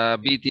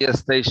 BTS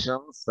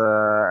stations,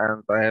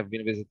 and I have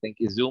been visiting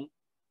Izum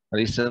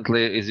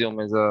recently. Izum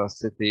is a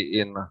city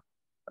in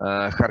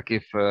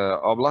Kharkiv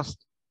Oblast,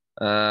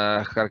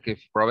 Kharkiv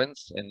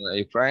province in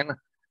Ukraine.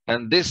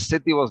 And this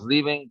city was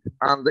living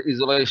under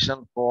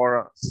isolation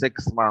for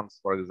 6 months,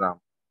 for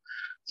example.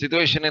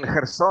 Situation in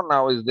Kherson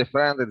now is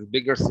different. It's a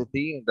bigger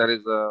city. There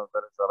is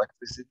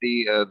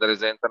electricity. There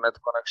is an internet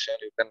connection.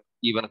 You can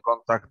even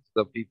contact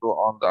the people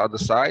on the other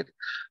side.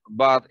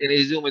 But in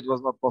Izum, it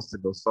was not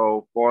possible.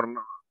 So for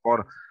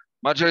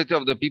majority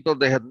of the people,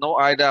 they had no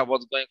idea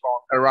what's going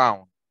on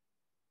around.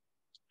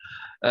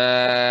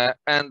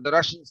 And the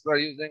Russians were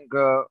using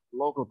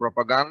local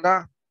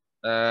propaganda.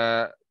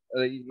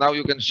 Now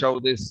you can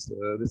show these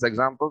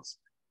examples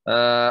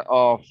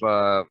of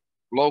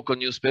local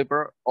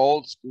newspaper,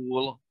 old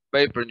school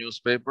paper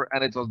newspaper,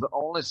 and it was the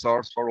only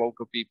source for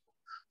local people.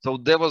 So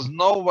there was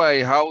no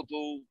way how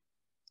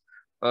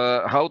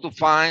to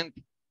find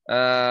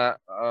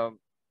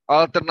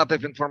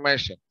alternative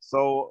information.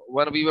 So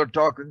when we were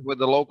talking with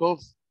the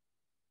locals,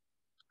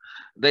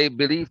 they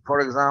believe, for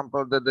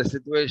example, that the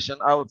situation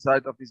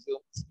outside of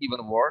Izum is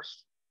even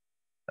worse.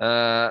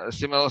 A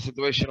similar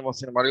situation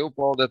was in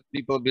Mariupol, that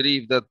people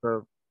believe that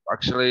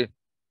actually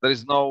there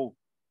is no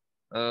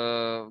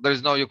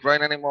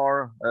Ukraine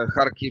anymore.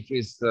 Kharkiv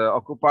is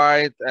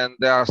occupied, and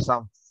there are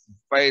some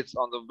fights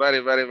on the very,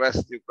 very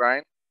west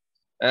Ukraine.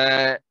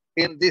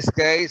 In this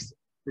case,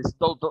 this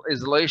total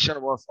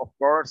isolation was, of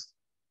course,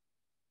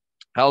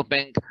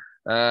 helping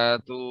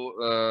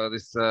to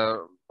this.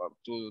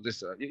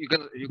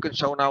 You can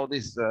show now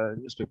these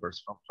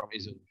newspapers from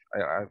Izum.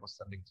 I was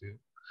sending to you.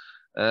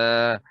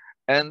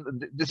 And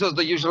this was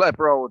the usual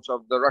approach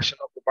of the Russian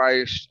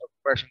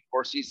occupation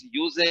forces,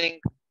 using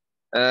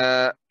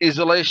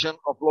isolation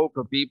of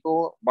local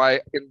people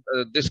by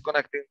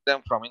disconnecting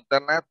them from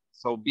internet.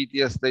 So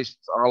BTS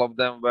stations, all of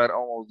them were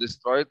almost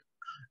destroyed,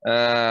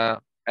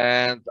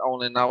 and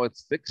only now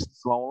it's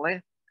fixed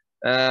slowly.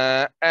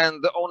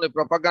 And the only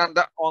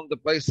propaganda on the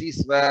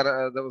places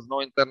where there was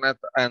no internet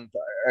and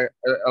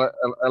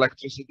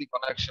electricity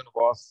connection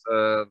was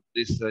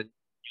these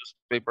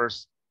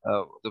newspapers,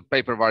 the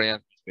paper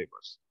variant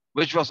newspapers,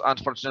 which was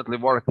unfortunately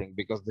working,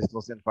 because this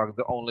was in fact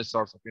the only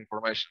source of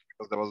information,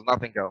 because there was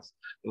nothing else.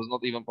 It was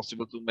not even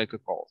possible to make a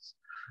calls.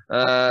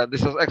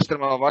 This was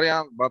external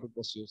variant, but it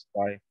was used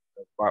by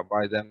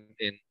them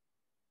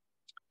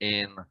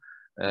in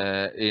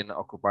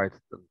occupied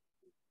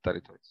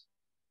territories.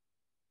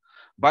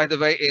 By the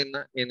way, in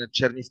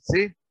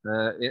Chernivtsi,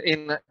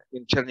 in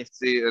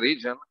Chernivtsi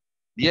region,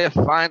 they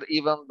find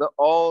even the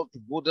old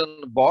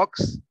wooden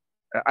box.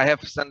 I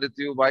have sent it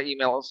to you by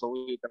email, so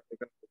you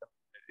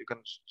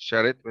can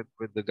share it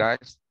with the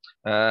guys.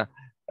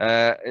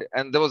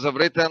 And there was a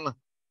written,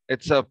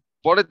 it's a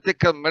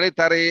political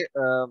military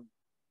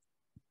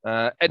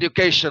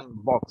education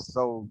box.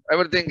 So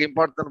everything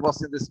important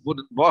was in this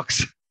wooden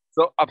box.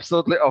 So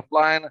absolutely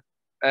offline.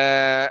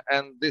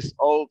 And this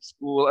old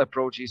school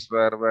approaches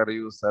were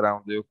used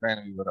around the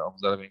Ukraine. We were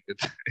observing it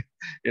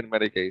in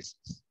many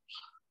cases.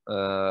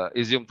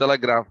 Izum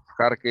Telegraph,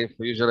 Kharkiv,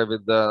 usually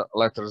with the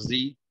letter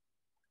Z,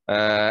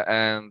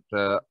 and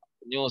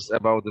news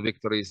about the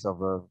victories of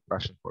the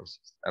Russian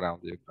forces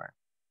around the Ukraine.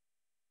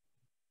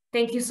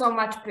 Thank you so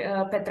much,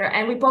 Petr.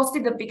 And we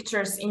posted the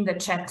pictures in the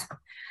chat.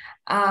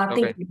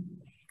 Thank you.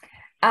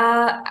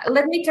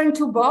 Let me turn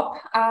to Bob.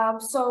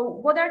 So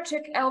what are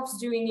Czech elves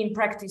doing in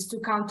practice to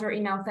counter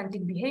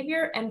inauthentic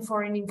behavior and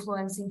foreign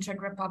influence in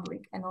Czech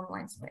Republic and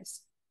online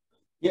space?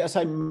 Yes,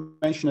 I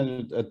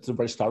mentioned at the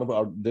very start of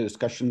our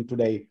discussion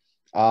today,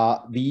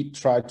 we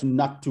try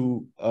not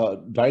to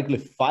directly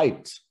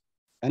fight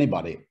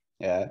anybody.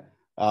 Yeah.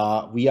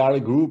 We are a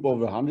group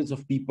of hundreds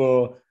of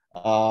people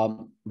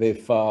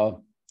with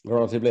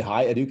relatively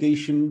high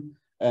education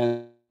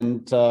and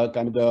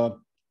kind of the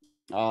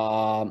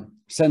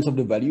sense of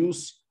the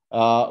values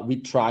we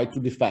try to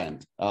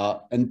defend.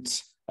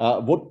 And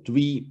what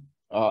we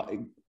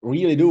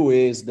really do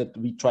is that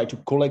we try to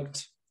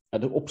collect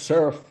and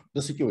observe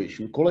the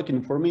situation, collect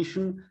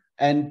information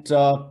and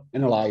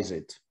analyze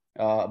it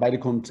by the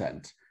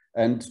content,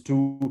 and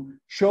to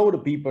show the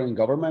people in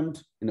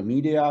government, in the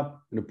media,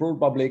 in the broad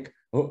public,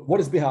 what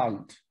is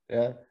behind.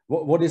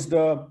 What is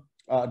the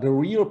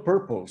real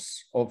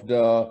purpose of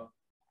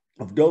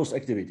those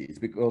activities?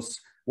 Because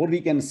what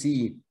we can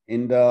see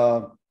in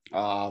the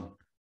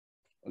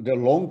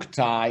long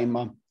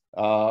time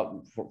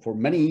for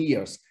many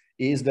years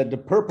is that the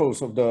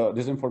purpose of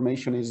this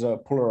information is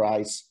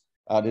polarize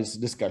this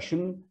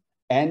discussion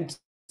and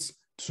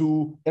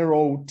to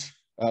erode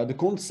the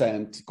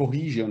consent,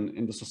 cohesion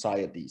in the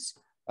societies,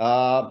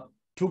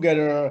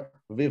 together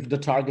with the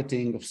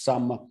targeting of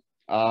some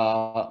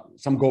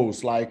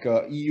goals like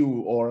EU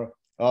or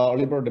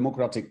liberal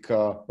democratic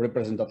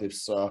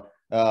representatives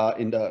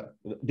in the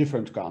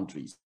different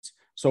countries.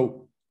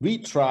 So we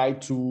try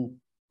to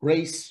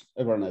raise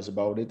awareness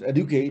about it,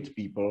 educate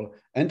people,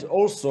 and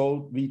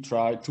also we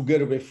try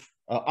together with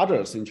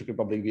others in Czech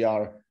Republic, we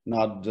are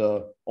not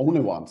the only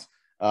ones,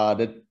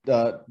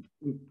 that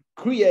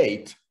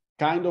create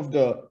kind of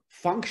the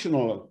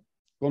functional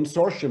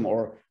consortium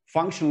or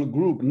functional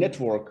group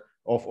network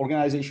of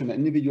organizations and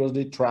individuals.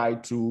 They try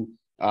to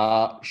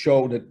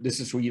show that this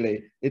is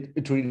really,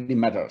 it really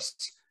matters.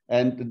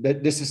 And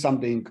that this is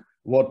something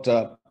what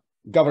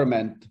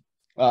government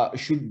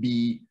should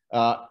be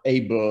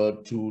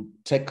able to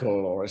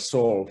tackle or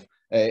solve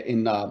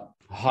in a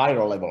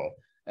higher level.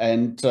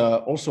 And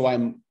also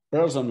I'm a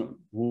person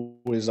who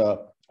is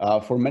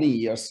for many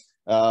years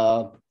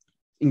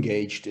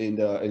engaged in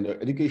the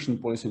education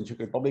policy in Czech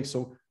Republic.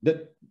 So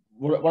that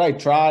what I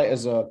try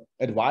as an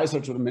advisor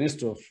to the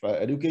Minister of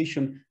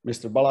Education,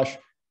 Mr. Balaš,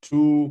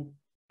 to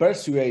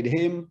persuade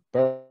him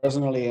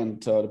personally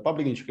and the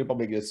public in Czech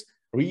Republic is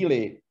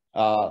really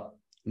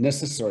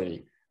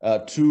necessary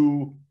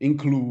to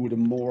include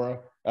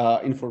more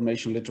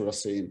information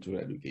literacy into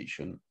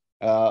education.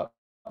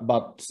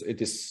 But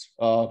it is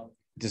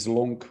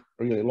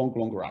really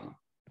long run.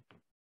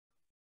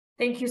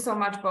 Thank you so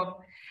much,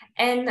 Bob.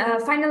 And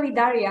finally,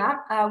 Daria,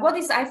 what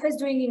is IFES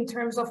doing in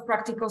terms of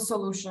practical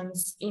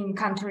solutions in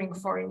countering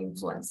foreign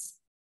influence?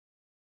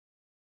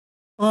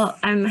 Well,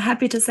 I'm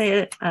happy to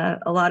say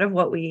a lot of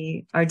what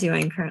we are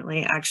doing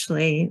currently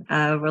actually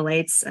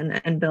relates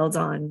and builds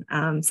on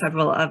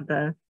several of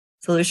the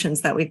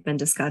solutions that we've been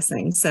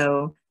discussing.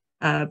 So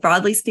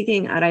broadly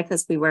speaking, at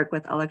IFES, we work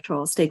with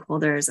electoral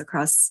stakeholders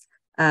across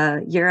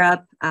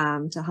Europe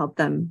to help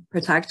them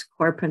protect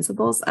core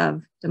principles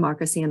of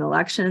democracy and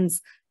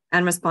elections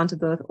and respond to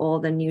both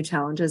old and new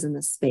challenges in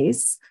this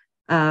space.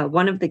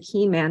 One of the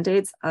key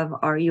mandates of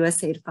our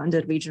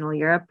USAID-funded Regional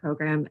Europe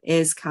program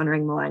is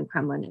countering malign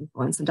Kremlin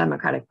influence in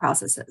democratic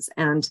processes.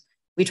 And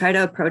we try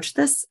to approach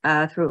this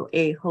through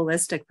a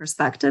holistic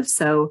perspective.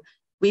 So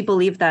we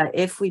believe that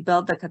if we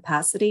build the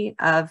capacity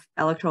of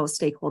electoral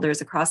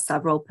stakeholders across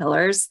several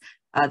pillars,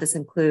 this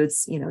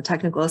includes,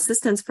 technical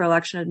assistance for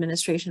election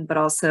administration, but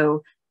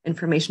also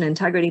information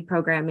integrity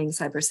programming,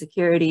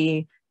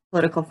 cybersecurity,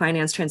 political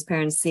finance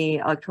transparency,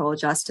 electoral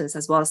justice,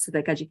 as well as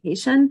civic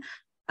education,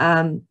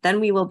 then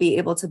we will be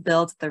able to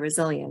build the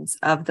resilience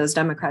of those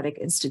democratic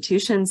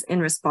institutions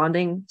in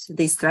responding to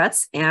these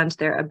threats and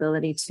their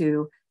ability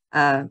to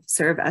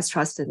serve as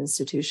trusted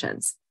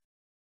institutions.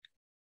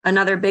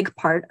 Another big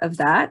part of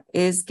that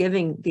is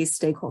giving these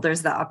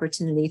stakeholders the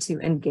opportunity to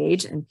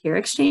engage in peer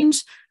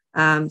exchange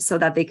so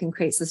that they can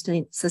create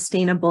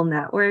sustainable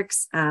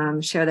networks,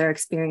 share their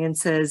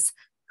experiences,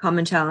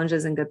 common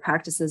challenges and good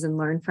practices, and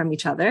learn from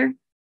each other.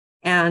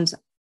 And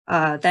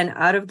then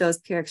out of those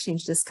peer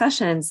exchange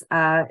discussions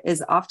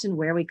is often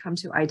where we come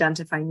to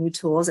identify new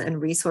tools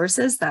and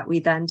resources that we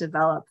then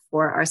develop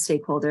for our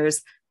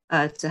stakeholders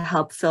to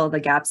help fill the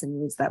gaps and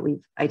needs that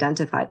we've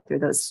identified through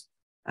those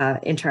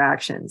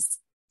interactions.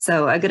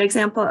 So a good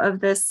example of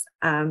this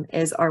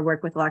is our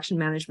work with election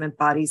management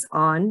bodies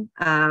on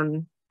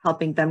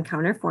helping them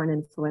counter foreign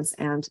influence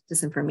and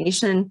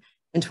disinformation.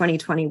 In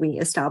 2020, we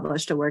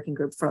established a working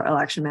group for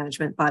election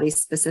management bodies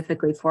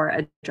specifically for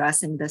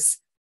addressing this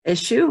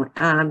issue.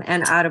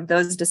 And out of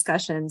those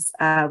discussions,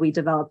 we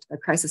developed a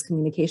crisis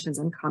communications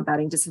and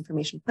combating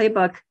disinformation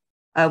playbook,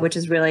 which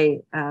is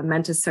really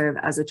meant to serve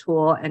as a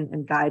tool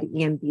and guide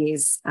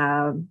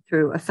EMBs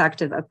through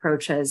effective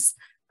approaches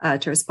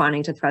to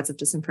responding to threats of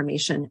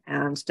disinformation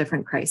and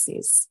different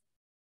crises.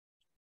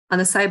 On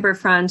the cyber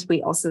front,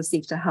 we also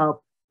seek to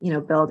help,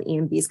 build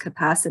EMB's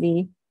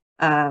capacity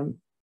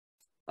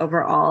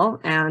overall,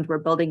 and we're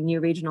building new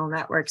regional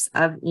networks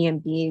of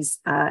EMBs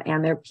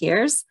and their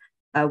peers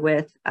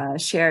with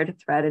shared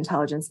threat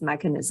intelligence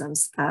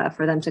mechanisms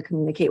for them to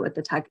communicate with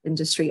the tech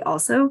industry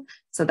also,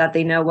 so that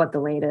they know what the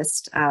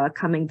latest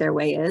coming their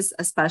way is,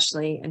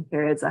 especially in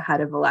periods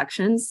ahead of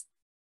elections.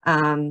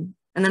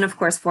 And then, of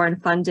course, foreign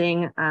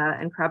funding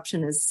and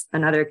corruption is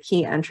another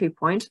key entry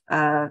point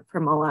for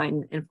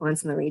malign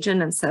influence in the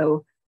region. And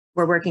so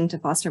we're working to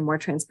foster more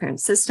transparent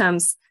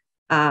systems.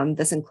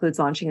 This includes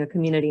launching a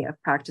community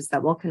of practice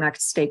that will connect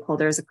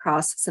stakeholders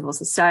across civil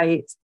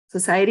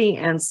society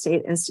and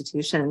state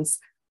institutions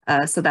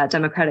so that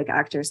democratic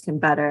actors can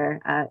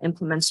better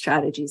implement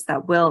strategies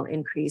that will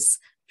increase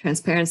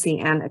transparency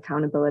and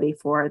accountability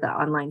for the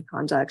online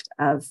conduct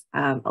of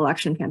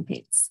election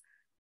campaigns.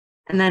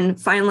 And then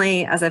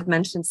finally, as I've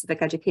mentioned,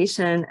 civic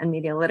education and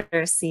media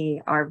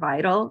literacy are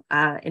vital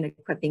in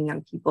equipping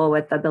young people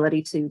with the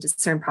ability to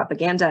discern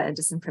propaganda and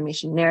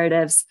disinformation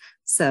narratives.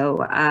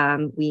 So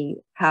we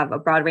have a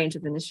broad range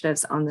of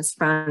initiatives on this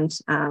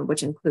front,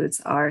 which includes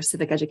our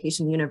civic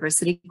education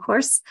university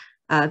course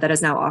that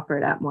is now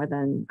offered at more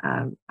than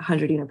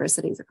 100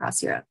 universities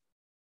across Europe.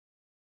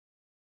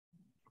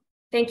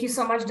 Thank you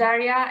so much,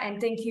 Daria, and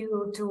thank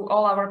you to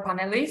all our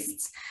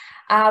panelists.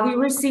 We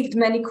received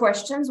many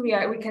questions. We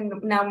can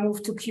now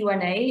move to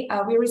Q&A.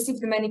 We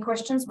received many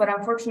questions, but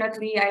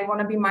unfortunately, I want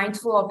to be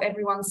mindful of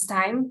everyone's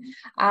time.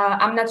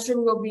 I'm not sure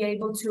we'll be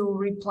able to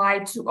reply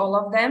to all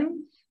of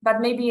them,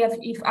 but maybe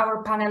if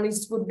our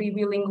panelists would be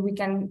willing, we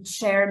can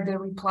share the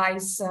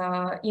replies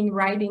in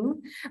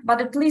writing.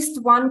 But at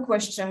least one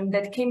question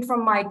that came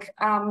from Mike.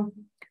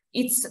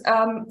 It's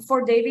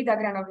for David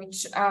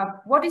Agranovich.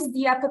 What is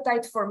the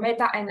appetite for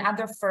Meta and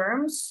other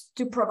firms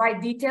to provide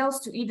details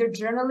to either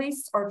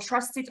journalists or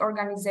trusted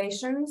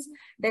organizations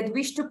that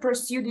wish to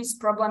pursue these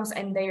problems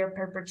and their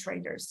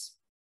perpetrators?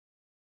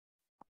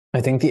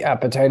 I think the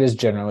appetite is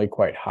generally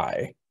quite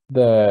high.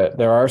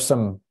 There are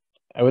some,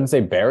 I wouldn't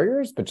say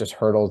barriers, but just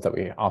hurdles that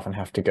we often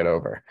have to get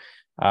over.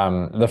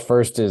 The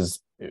first is,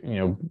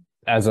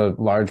 as a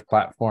large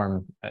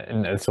platform,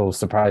 and this will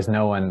surprise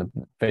no one,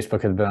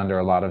 Facebook has been under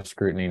a lot of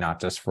scrutiny,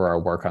 not just for our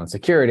work on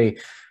security,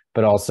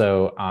 but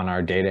also on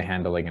our data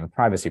handling and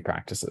privacy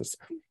practices.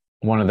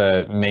 One of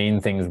the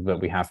main things that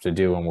we have to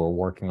do when we're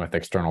working with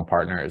external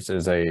partners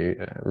is a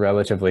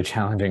relatively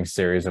challenging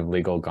series of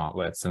legal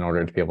gauntlets in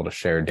order to be able to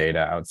share data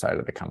outside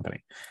of the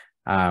company.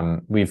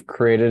 We've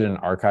created an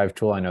archive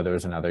tool. I know there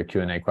was another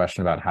Q&A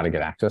question about how to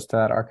get access to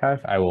that archive.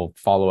 I will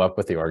follow up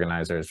with the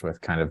organizers with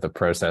kind of the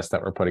process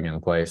that we're putting in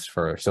place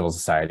for civil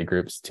society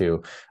groups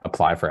to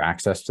apply for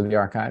access to the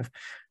archive.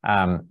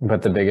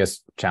 But the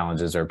biggest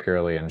challenges are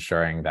purely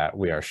ensuring that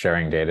we are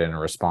sharing data in a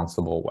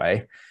responsible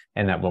way,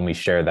 and that when we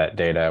share that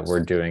data,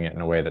 we're doing it in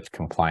a way that's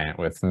compliant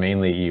with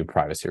mainly EU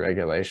privacy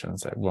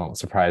regulations. It won't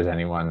surprise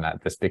anyone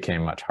that this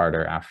became much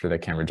harder after the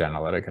Cambridge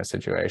Analytica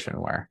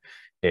situation, where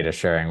data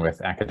sharing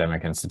with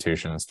academic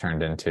institutions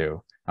turned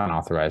into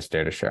unauthorized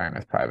data sharing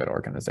with private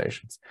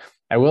organizations.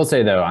 I will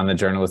say, though, on the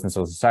journalist and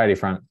civil society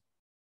front,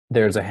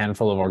 there's a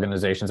handful of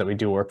organizations that we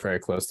do work very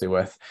closely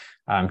with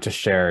to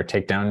share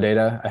takedown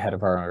data ahead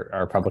of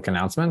our public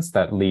announcements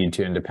that lead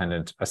to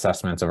independent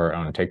assessments of our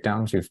own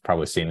takedowns. You've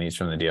probably seen these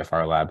from the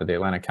DFR lab at the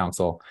Atlantic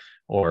Council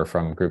or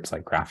from groups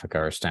like Graphica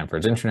or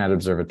Stanford's Internet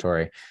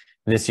Observatory.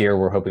 This year,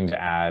 we're hoping to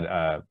add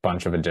a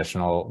bunch of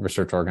additional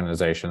research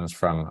organizations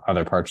from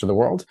other parts of the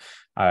world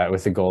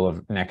with the goal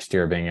of next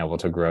year being able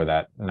to grow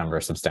that number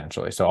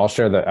substantially. So I'll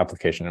share the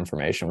application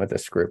information with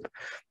this group.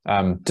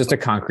 Just a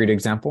concrete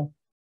example,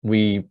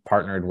 we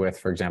partnered with,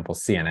 for example,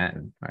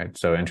 CNN, right?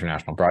 So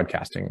International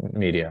Broadcasting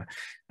Media,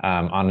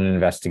 on an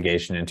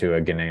investigation into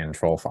a Ghanaian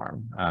troll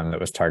farm that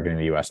was targeting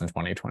the US in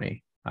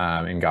 2020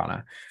 in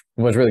Ghana.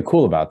 What's really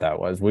cool about that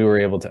was we were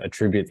able to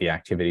attribute the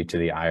activity to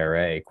the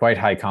IRA, quite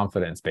high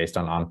confidence based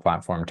on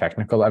on-platform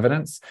technical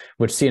evidence,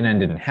 which CNN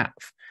didn't have.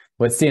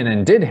 What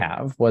CNN did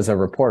have was a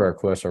reporter,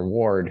 Closer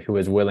Ward, who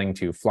was willing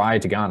to fly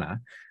to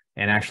Ghana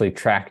and actually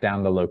track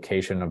down the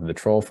location of the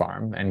troll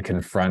farm and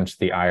confront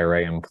the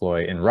IRA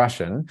employee in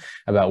Russian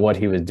about what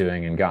he was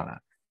doing in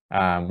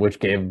Ghana, which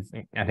gave,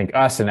 I think,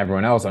 us and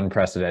everyone else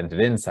unprecedented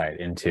insight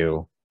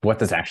into what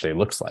this actually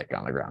looks like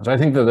on the ground. So I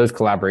think that those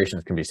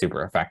collaborations can be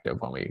super effective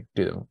when we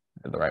do them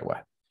the right way.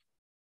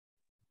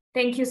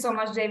 Thank you so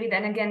much, David.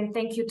 And again,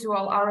 thank you to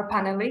all our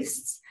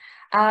panelists.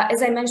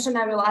 As I mentioned,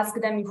 I will ask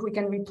them if we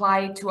can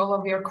reply to all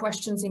of your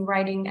questions in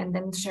writing and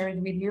then share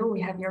it with you. We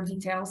have your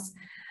details.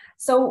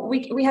 So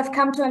we have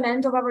come to an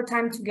end of our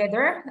time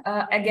together.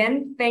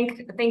 Again,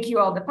 thank you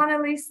all the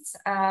panelists.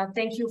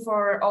 Thank you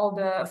for all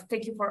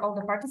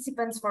the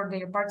participants for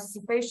their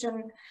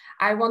participation.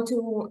 I want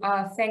to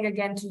thank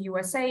again to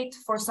USAID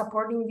for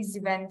supporting this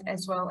event,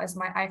 as well as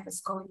my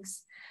IFES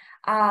colleagues.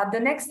 The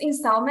next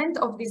installment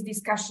of this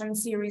discussion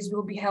series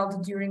will be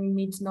held during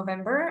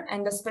mid-November,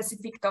 and the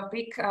specific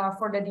topic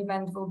for that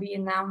event will be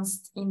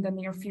announced in the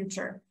near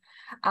future.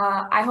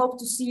 I hope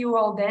to see you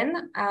all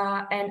then,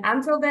 and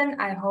until then,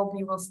 I hope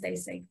you will stay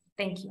safe.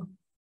 Thank you.